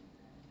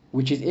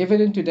 which is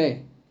evident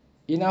today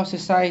in our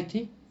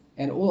society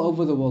and all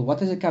over the world, what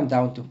does it come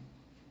down to?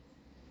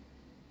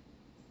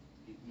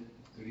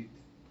 Greed.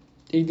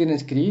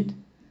 Ignorance, greed.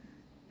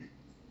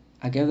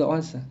 I gave the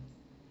answer.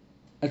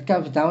 It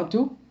comes down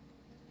to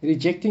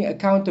rejecting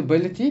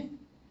accountability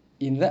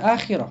in the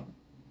akhirah.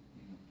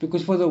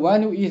 Because for the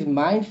one who is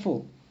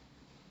mindful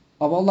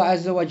of Allah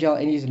Azza wa Jal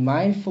and is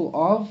mindful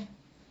of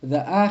the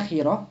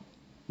akhirah,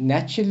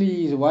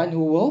 naturally is one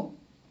who will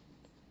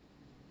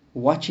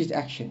watch his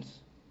actions.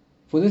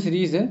 For this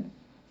reason,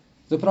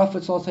 the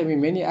Prophet ﷺ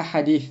in many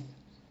ahadith,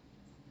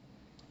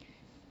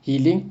 he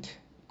linked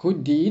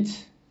good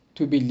deeds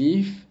to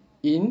belief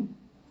in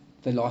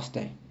the last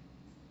day.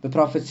 The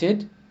Prophet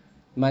said,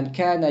 "Man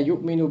kana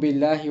yu'minu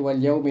billahi wal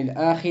yawmil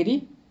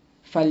akhiri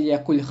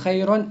falyakul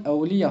khayran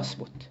aw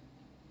liyasmut."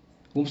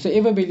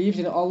 Whomsoever believes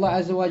in Allah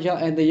Azza wa Jal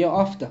and the year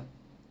after,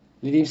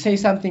 let him say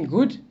something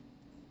good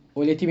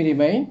or let him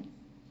remain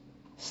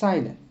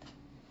silent.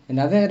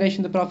 Another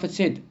narration, the Prophet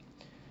said,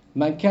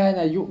 "Man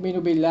kana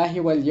yu'minu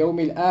billahi wal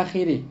yawmil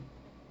akhiri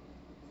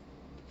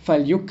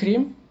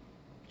falyukrim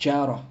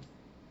jara."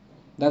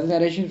 Another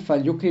narration,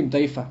 falyukrim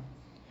dayfa.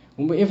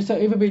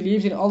 Whoever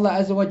believes in Allah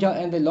Azza wa Jal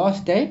and the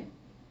last day,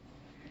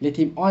 let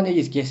him honor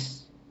his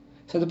guests.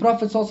 So the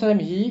Prophet ﷺ,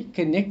 he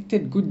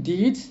connected good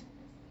deeds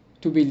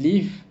to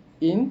belief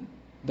in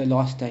the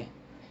last day.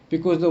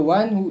 Because the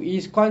one who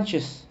is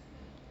conscious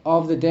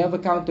of the day of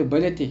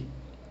accountability,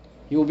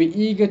 he will be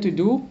eager to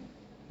do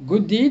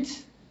good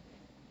deeds,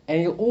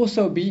 and he'll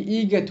also be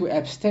eager to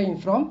abstain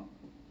from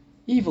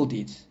evil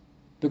deeds,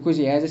 because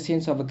he has a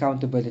sense of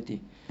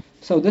accountability.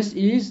 So this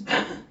is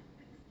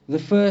the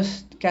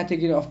first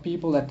category of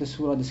people that the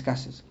surah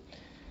discusses.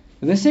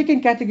 The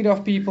second category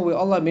of people, where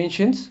Allah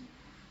mentions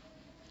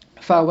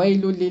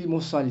فَوَيْلٌ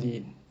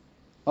لِلْمُصَلِّينَ,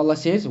 Allah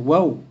says,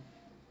 woe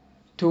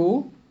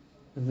to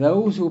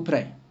those who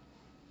pray.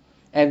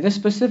 And this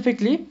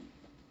specifically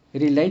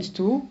relates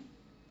to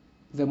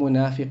the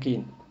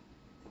munafiqeen,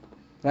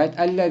 right?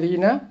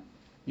 الَّذِينَ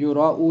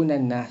يُرَاءُونَ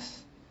النَّاسِ,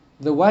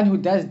 the one who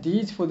does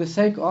deeds for the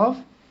sake of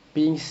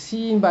being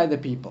seen by the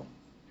people.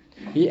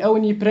 He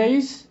only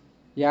prays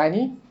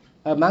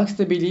amongst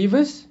the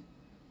believers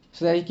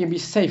so that he can be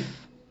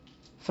safe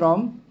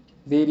from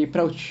their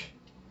reproach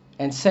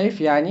and safe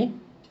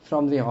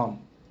from their harm,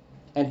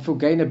 and to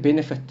gain a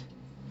benefit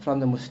from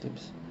the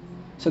Muslims.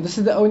 So this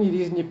is the only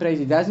reason he prays.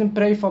 He doesn't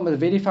pray from the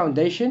very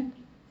foundation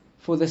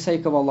for the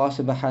sake of Allah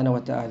subhanahu wa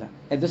ta'ala.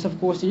 And this of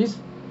course is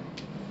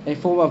a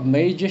form of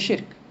major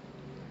shirk.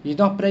 He's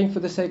not praying for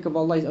the sake of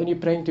Allah, he's only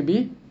praying to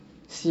be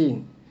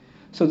seen.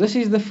 So this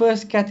is the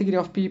first category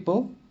of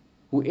people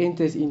who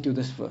enters into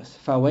this verse.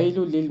 فَوَيْلٌ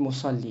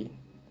لِلْمُصَلِّينَ,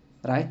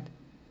 right?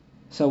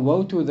 So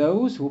woe to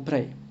those who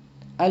pray.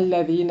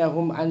 الَّذِينَ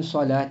هُمْ عَنْ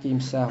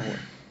صَلَاتِهِمْ سَاهُونَ.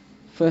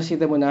 Firstly,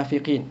 the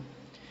munafiqeen.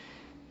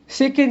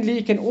 Secondly,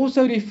 it can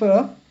also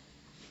refer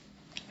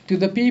to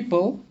the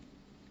people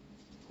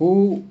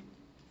who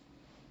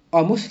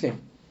are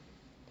Muslim,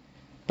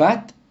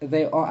 but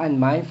they are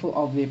unmindful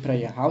of their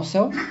prayer. How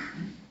so?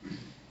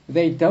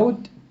 They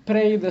don't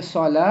pray the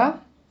salah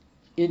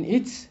in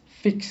its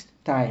fixed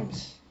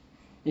times.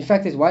 In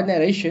fact, there's one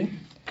narration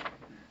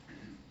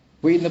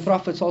where the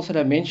Prophet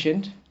ﷺ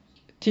mentioned,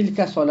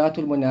 Tilka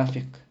salatul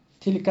munafiq,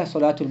 Tilka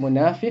salatul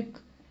munafiq,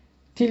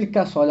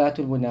 Tilka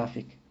salatul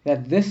munafiq,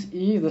 that this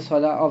is the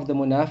salah of the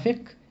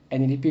munafiq,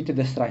 and he repeated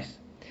this thrice.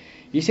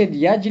 He said,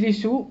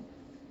 Yajlisu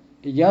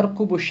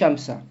yarkubu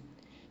shamsa.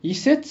 He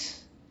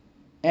sits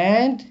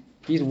and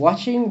he's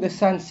watching the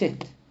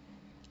sunset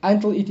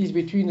until it is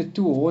between the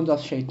two horns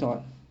of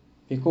shaitan.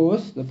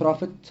 Because the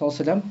Prophet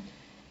ﷺ,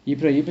 He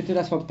prohibited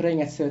us from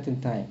praying at certain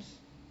times,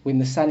 when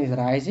the sun is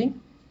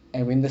rising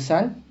and when the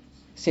sun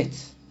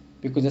sets,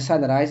 because the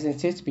sun rises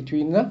and sets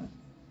between the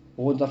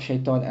horns of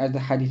shaitan, as the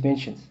hadith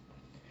mentions.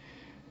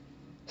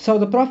 So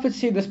the Prophet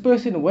said this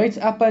person waits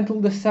up until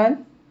the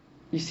sun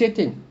is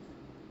setting,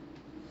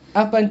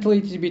 up until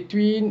it is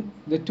between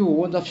the two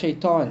horns of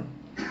shaitan.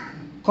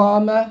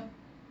 قام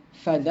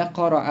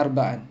فنقر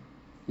أربعا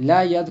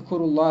لا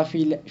يذكر الله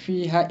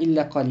فيها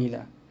إلا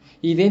قليلا.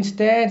 He then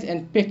stands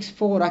and picks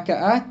 4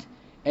 raka'at,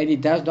 and he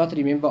does not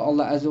remember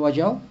Allah Azza wa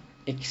Jal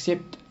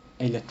except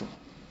a little.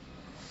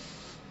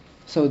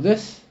 So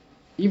this,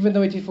 even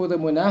though it is for the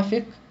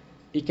munafiq,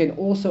 it can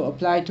also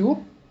apply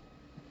to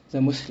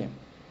the Muslim,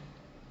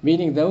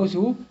 meaning those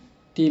who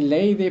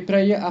delay their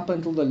prayer up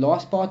until the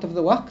last part of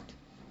the waqt,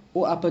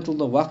 or up until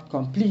the waqt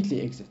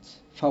completely exits.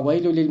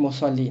 فَوَيْلُ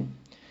لِلْمُصَلِّينَ.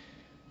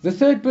 The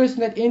third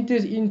person that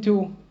enters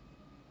into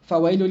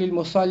فَوَيْلُ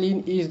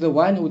لِلْمُصَلِّينَ is the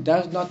one who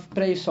does not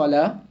pray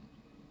salah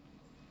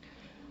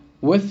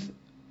with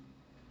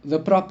the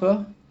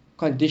proper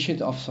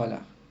conditions of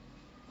salah.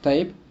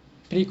 Taib,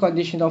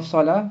 precondition of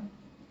salah,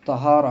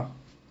 tahara,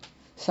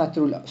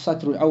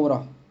 satrul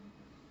awra,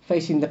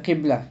 facing the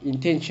qibla,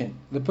 intention.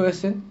 The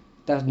person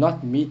does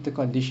not meet the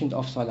conditions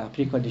of salah,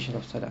 precondition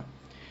of salah.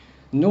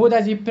 Nor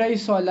does he pray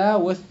salah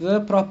with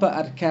the proper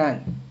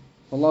arkan.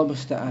 Allah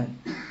musta'an.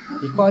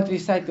 He can't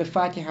recite the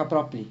Fatiha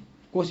properly.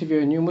 Of course, if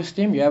you're a new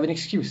Muslim, you have an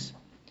excuse.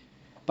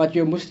 But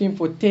you're a Muslim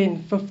for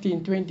 10,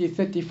 15, 20,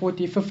 30,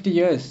 40, 50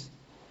 years,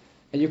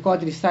 and you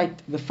can't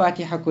recite the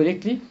Fatiha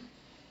correctly,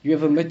 you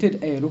have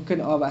omitted a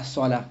rukn of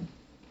as-salah.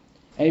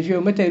 And if you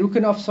omit a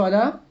rukn of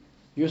salah,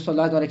 your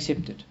salah is not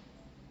accepted.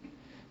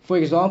 For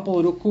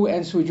example, ruku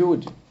and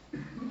sujood,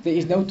 there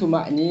is no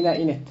tuma'nina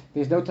in it.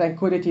 There is no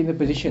tranquility in the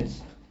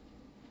positions.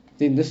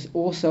 Then this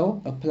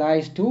also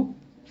applies to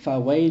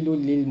فَوَيْلٌ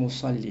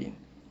لِلْمُصَلِّينَ.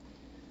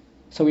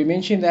 So we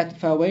mentioned that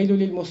فَوَيْلٌ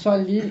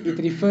لِلْمُصَلِّينَ, it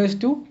refers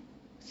to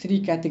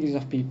 3 categories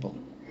of people.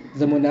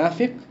 The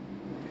munafiq,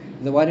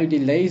 the one who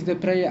delays the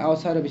prayer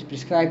outside of his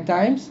prescribed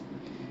times,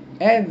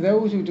 and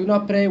those who do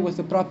not pray with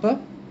the proper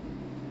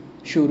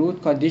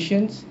shurut,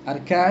 conditions,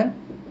 arkan,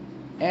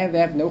 and they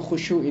have no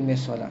khushu in their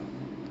salah.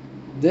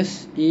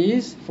 This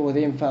is for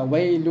them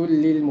فَوَيْلٌ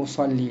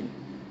لِلْمُصَلِّينَ.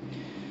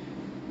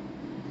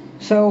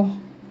 So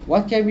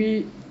what can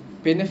we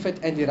benefit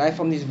and derive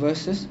from these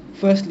verses?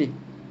 Firstly,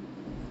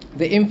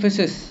 the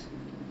emphasis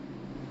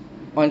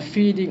on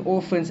feeding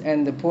orphans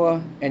and the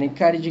poor and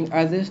encouraging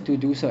others to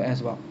do so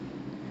as well.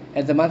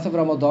 As the month of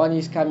Ramadan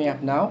is coming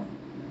up now,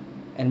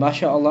 and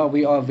mashallah,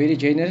 we are a very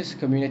generous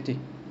community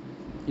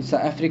in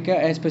South Africa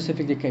and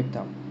specifically Cape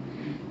Town.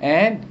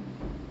 And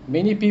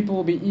many people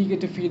will be eager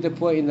to feed the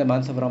poor in the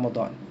month of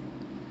Ramadan.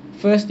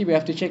 Firstly, we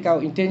have to check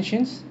our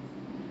intentions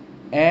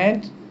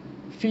and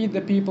feed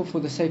the people for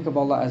the sake of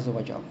Allah Azza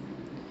wa Jal.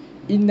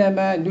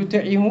 إِنَّمَا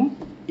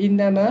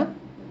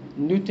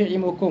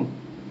نُطْعِمُكُمْ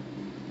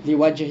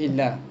لِوَجْهِ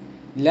اللَّهِ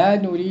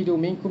لَا نُرِيدُ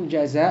مِنْكُمْ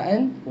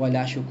جَزَاءً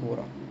وَلَا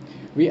شُكُورًا.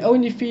 We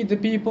only feed the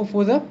people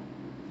for the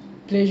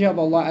pleasure of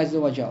Allah Azza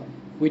wa Jal.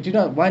 We do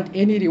not want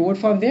any reward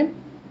from them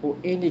or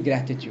any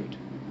gratitude.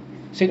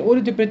 So in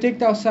order to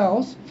protect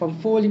ourselves from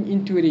falling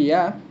into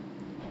riyah,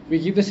 we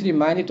give this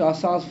reminder to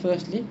ourselves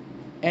firstly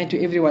and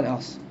to everyone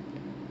else,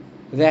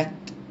 that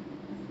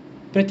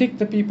protect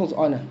the people's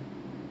honor.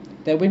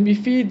 That when we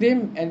feed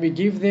them and we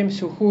give them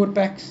suhoor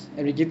packs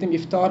and we give them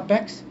iftar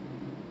packs,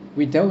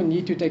 we don't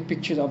need to take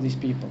pictures of these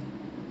people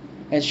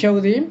and show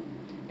them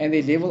and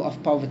their level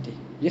of poverty.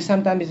 Yes,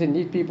 sometimes there's a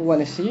need people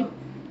want to see.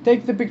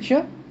 Take the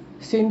picture,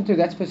 send it to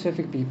that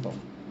specific people.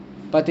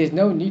 But there's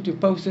no need to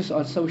post this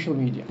on social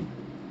media,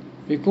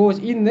 because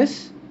in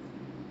this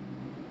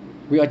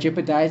we are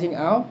jeopardizing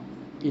our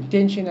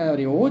intention and our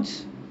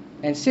rewards,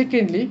 and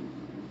secondly,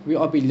 we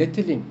are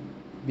belittling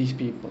these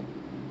people.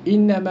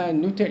 إِنَّمَا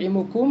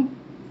نُطْعِمُكُمْ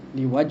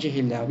لِوَجْهِ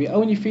اللَّهِ. We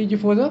only feed you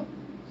for the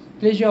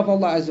pleasure of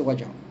Allah Azza wa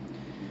Jal.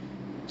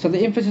 So the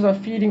emphasis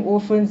on feeding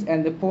orphans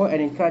and the poor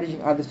and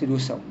encouraging others to do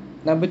so.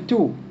 Number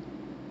 2,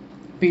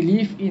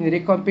 belief in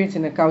recompense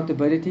and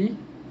accountability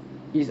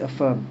is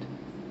affirmed.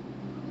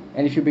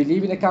 And if you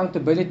believe in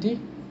accountability,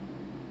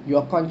 you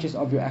are conscious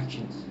of your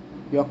actions.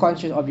 You are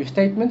conscious of your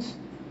statements.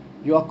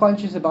 You are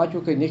conscious about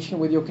your connection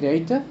with your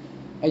Creator.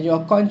 And you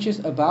are conscious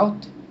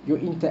about your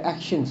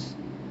interactions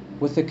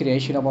with the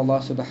creation of Allah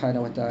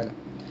subhanahu wa ta'ala.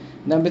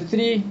 Number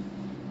 3,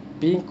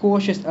 being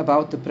cautious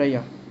about the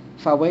prayer.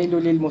 فَوَيْلُ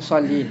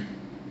لِلْمُصَلِّينَ.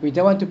 We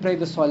don't want to pray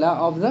the salah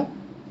of the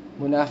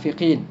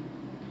munafiqeen.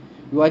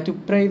 We want to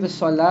pray the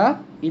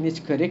salah in its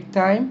correct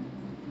time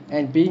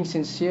and being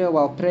sincere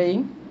while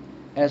praying,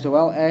 as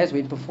well as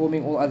when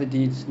performing all other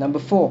deeds. Number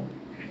 4,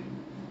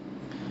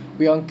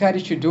 we are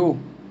encouraged to do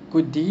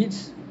good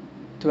deeds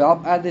to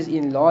help others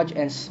in large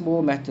and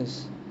small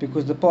matters,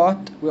 because the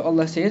part where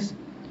Allah says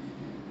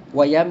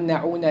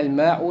وَيَمْنَعُونَ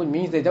الْمَاعُونَ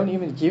means they don't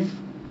even give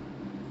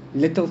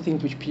little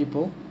things which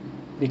people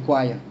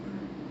require,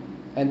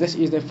 and this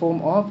is a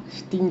form of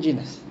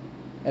stinginess,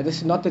 and this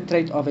is not the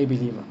trait of a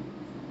believer.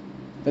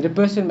 That a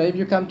person, maybe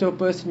you come to a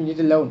person, you need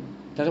a loan,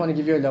 doesn't want to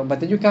give you a loan,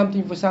 but then you come to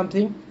him for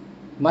something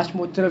much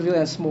more trivial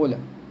and smaller,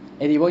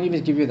 and he won't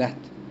even give you that.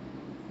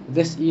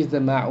 This is the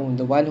ma'un,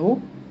 the one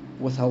who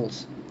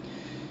withholds.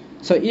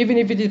 So even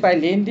if it is by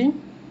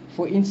lending,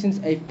 for instance,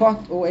 a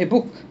pot or a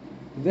book,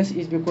 this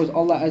is because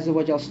Allah Azza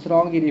wa Jal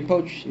strongly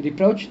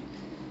reproached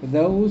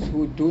those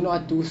who do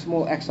not do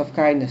small acts of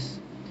kindness.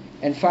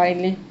 And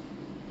finally,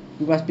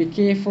 we must be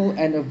careful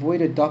and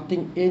avoid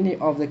adopting any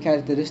of the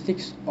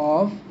characteristics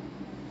of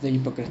the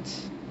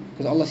hypocrites.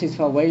 Because Allah says,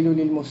 فَوَيْلُ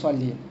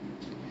لِلْمُصَلِّينَ,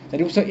 that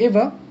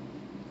whosoever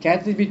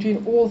gathers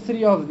between all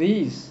three of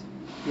these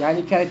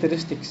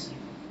characteristics,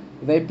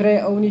 they pray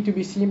only to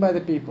be seen by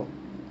the people,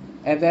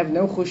 and they have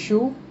no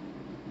khushu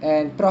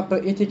and proper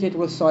etiquette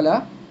with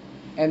salah,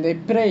 and they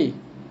pray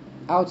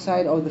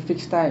outside of the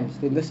fixed times,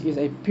 then this is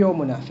a pure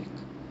munafiq.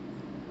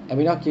 And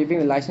we're not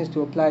giving a license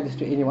to apply this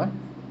to anyone,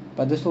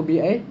 but this will be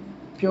a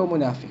pure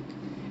munafiq.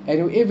 And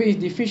whoever is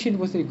deficient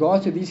with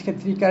regard to these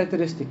three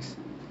characteristics,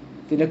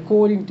 then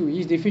according to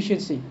his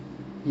deficiency,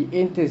 he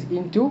enters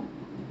into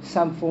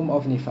some form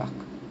of nifaq.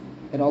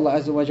 And Allah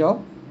Azza wa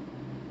Jal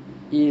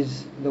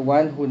is the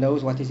one who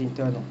knows what is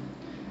internal.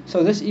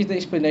 So this is the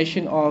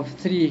explanation of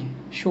 3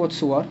 short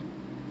surah,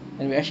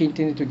 and we actually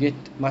intended to get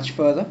much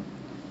further,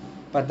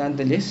 but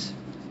nonetheless,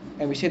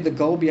 and we said the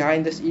goal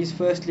behind this is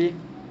firstly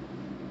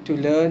to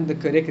learn the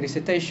correct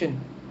recitation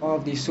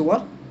of the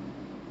surah,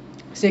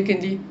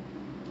 secondly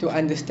to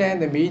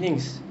understand the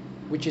meanings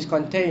which is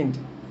contained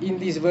in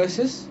these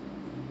verses,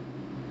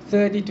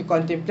 thirdly to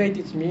contemplate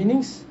its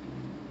meanings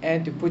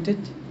and to put it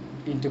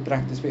into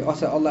practice. We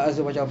also Allah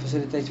Azza wa Jalla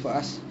facilitates for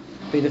us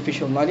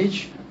beneficial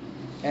knowledge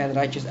and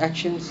righteous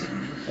actions,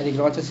 and He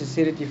grants us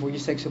sincerity for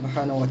His sake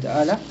subhanahu wa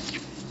ta'ala.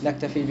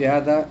 نكتفي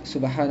بهذا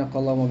سبحانك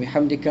اللهم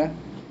وبحمدك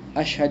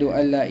أشهد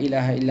أن لا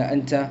إله إلا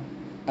أنت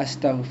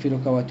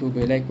أستغفرك وأتوب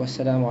إليك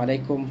والسلام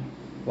عليكم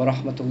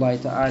ورحمة الله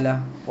تعالى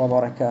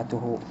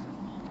وبركاته.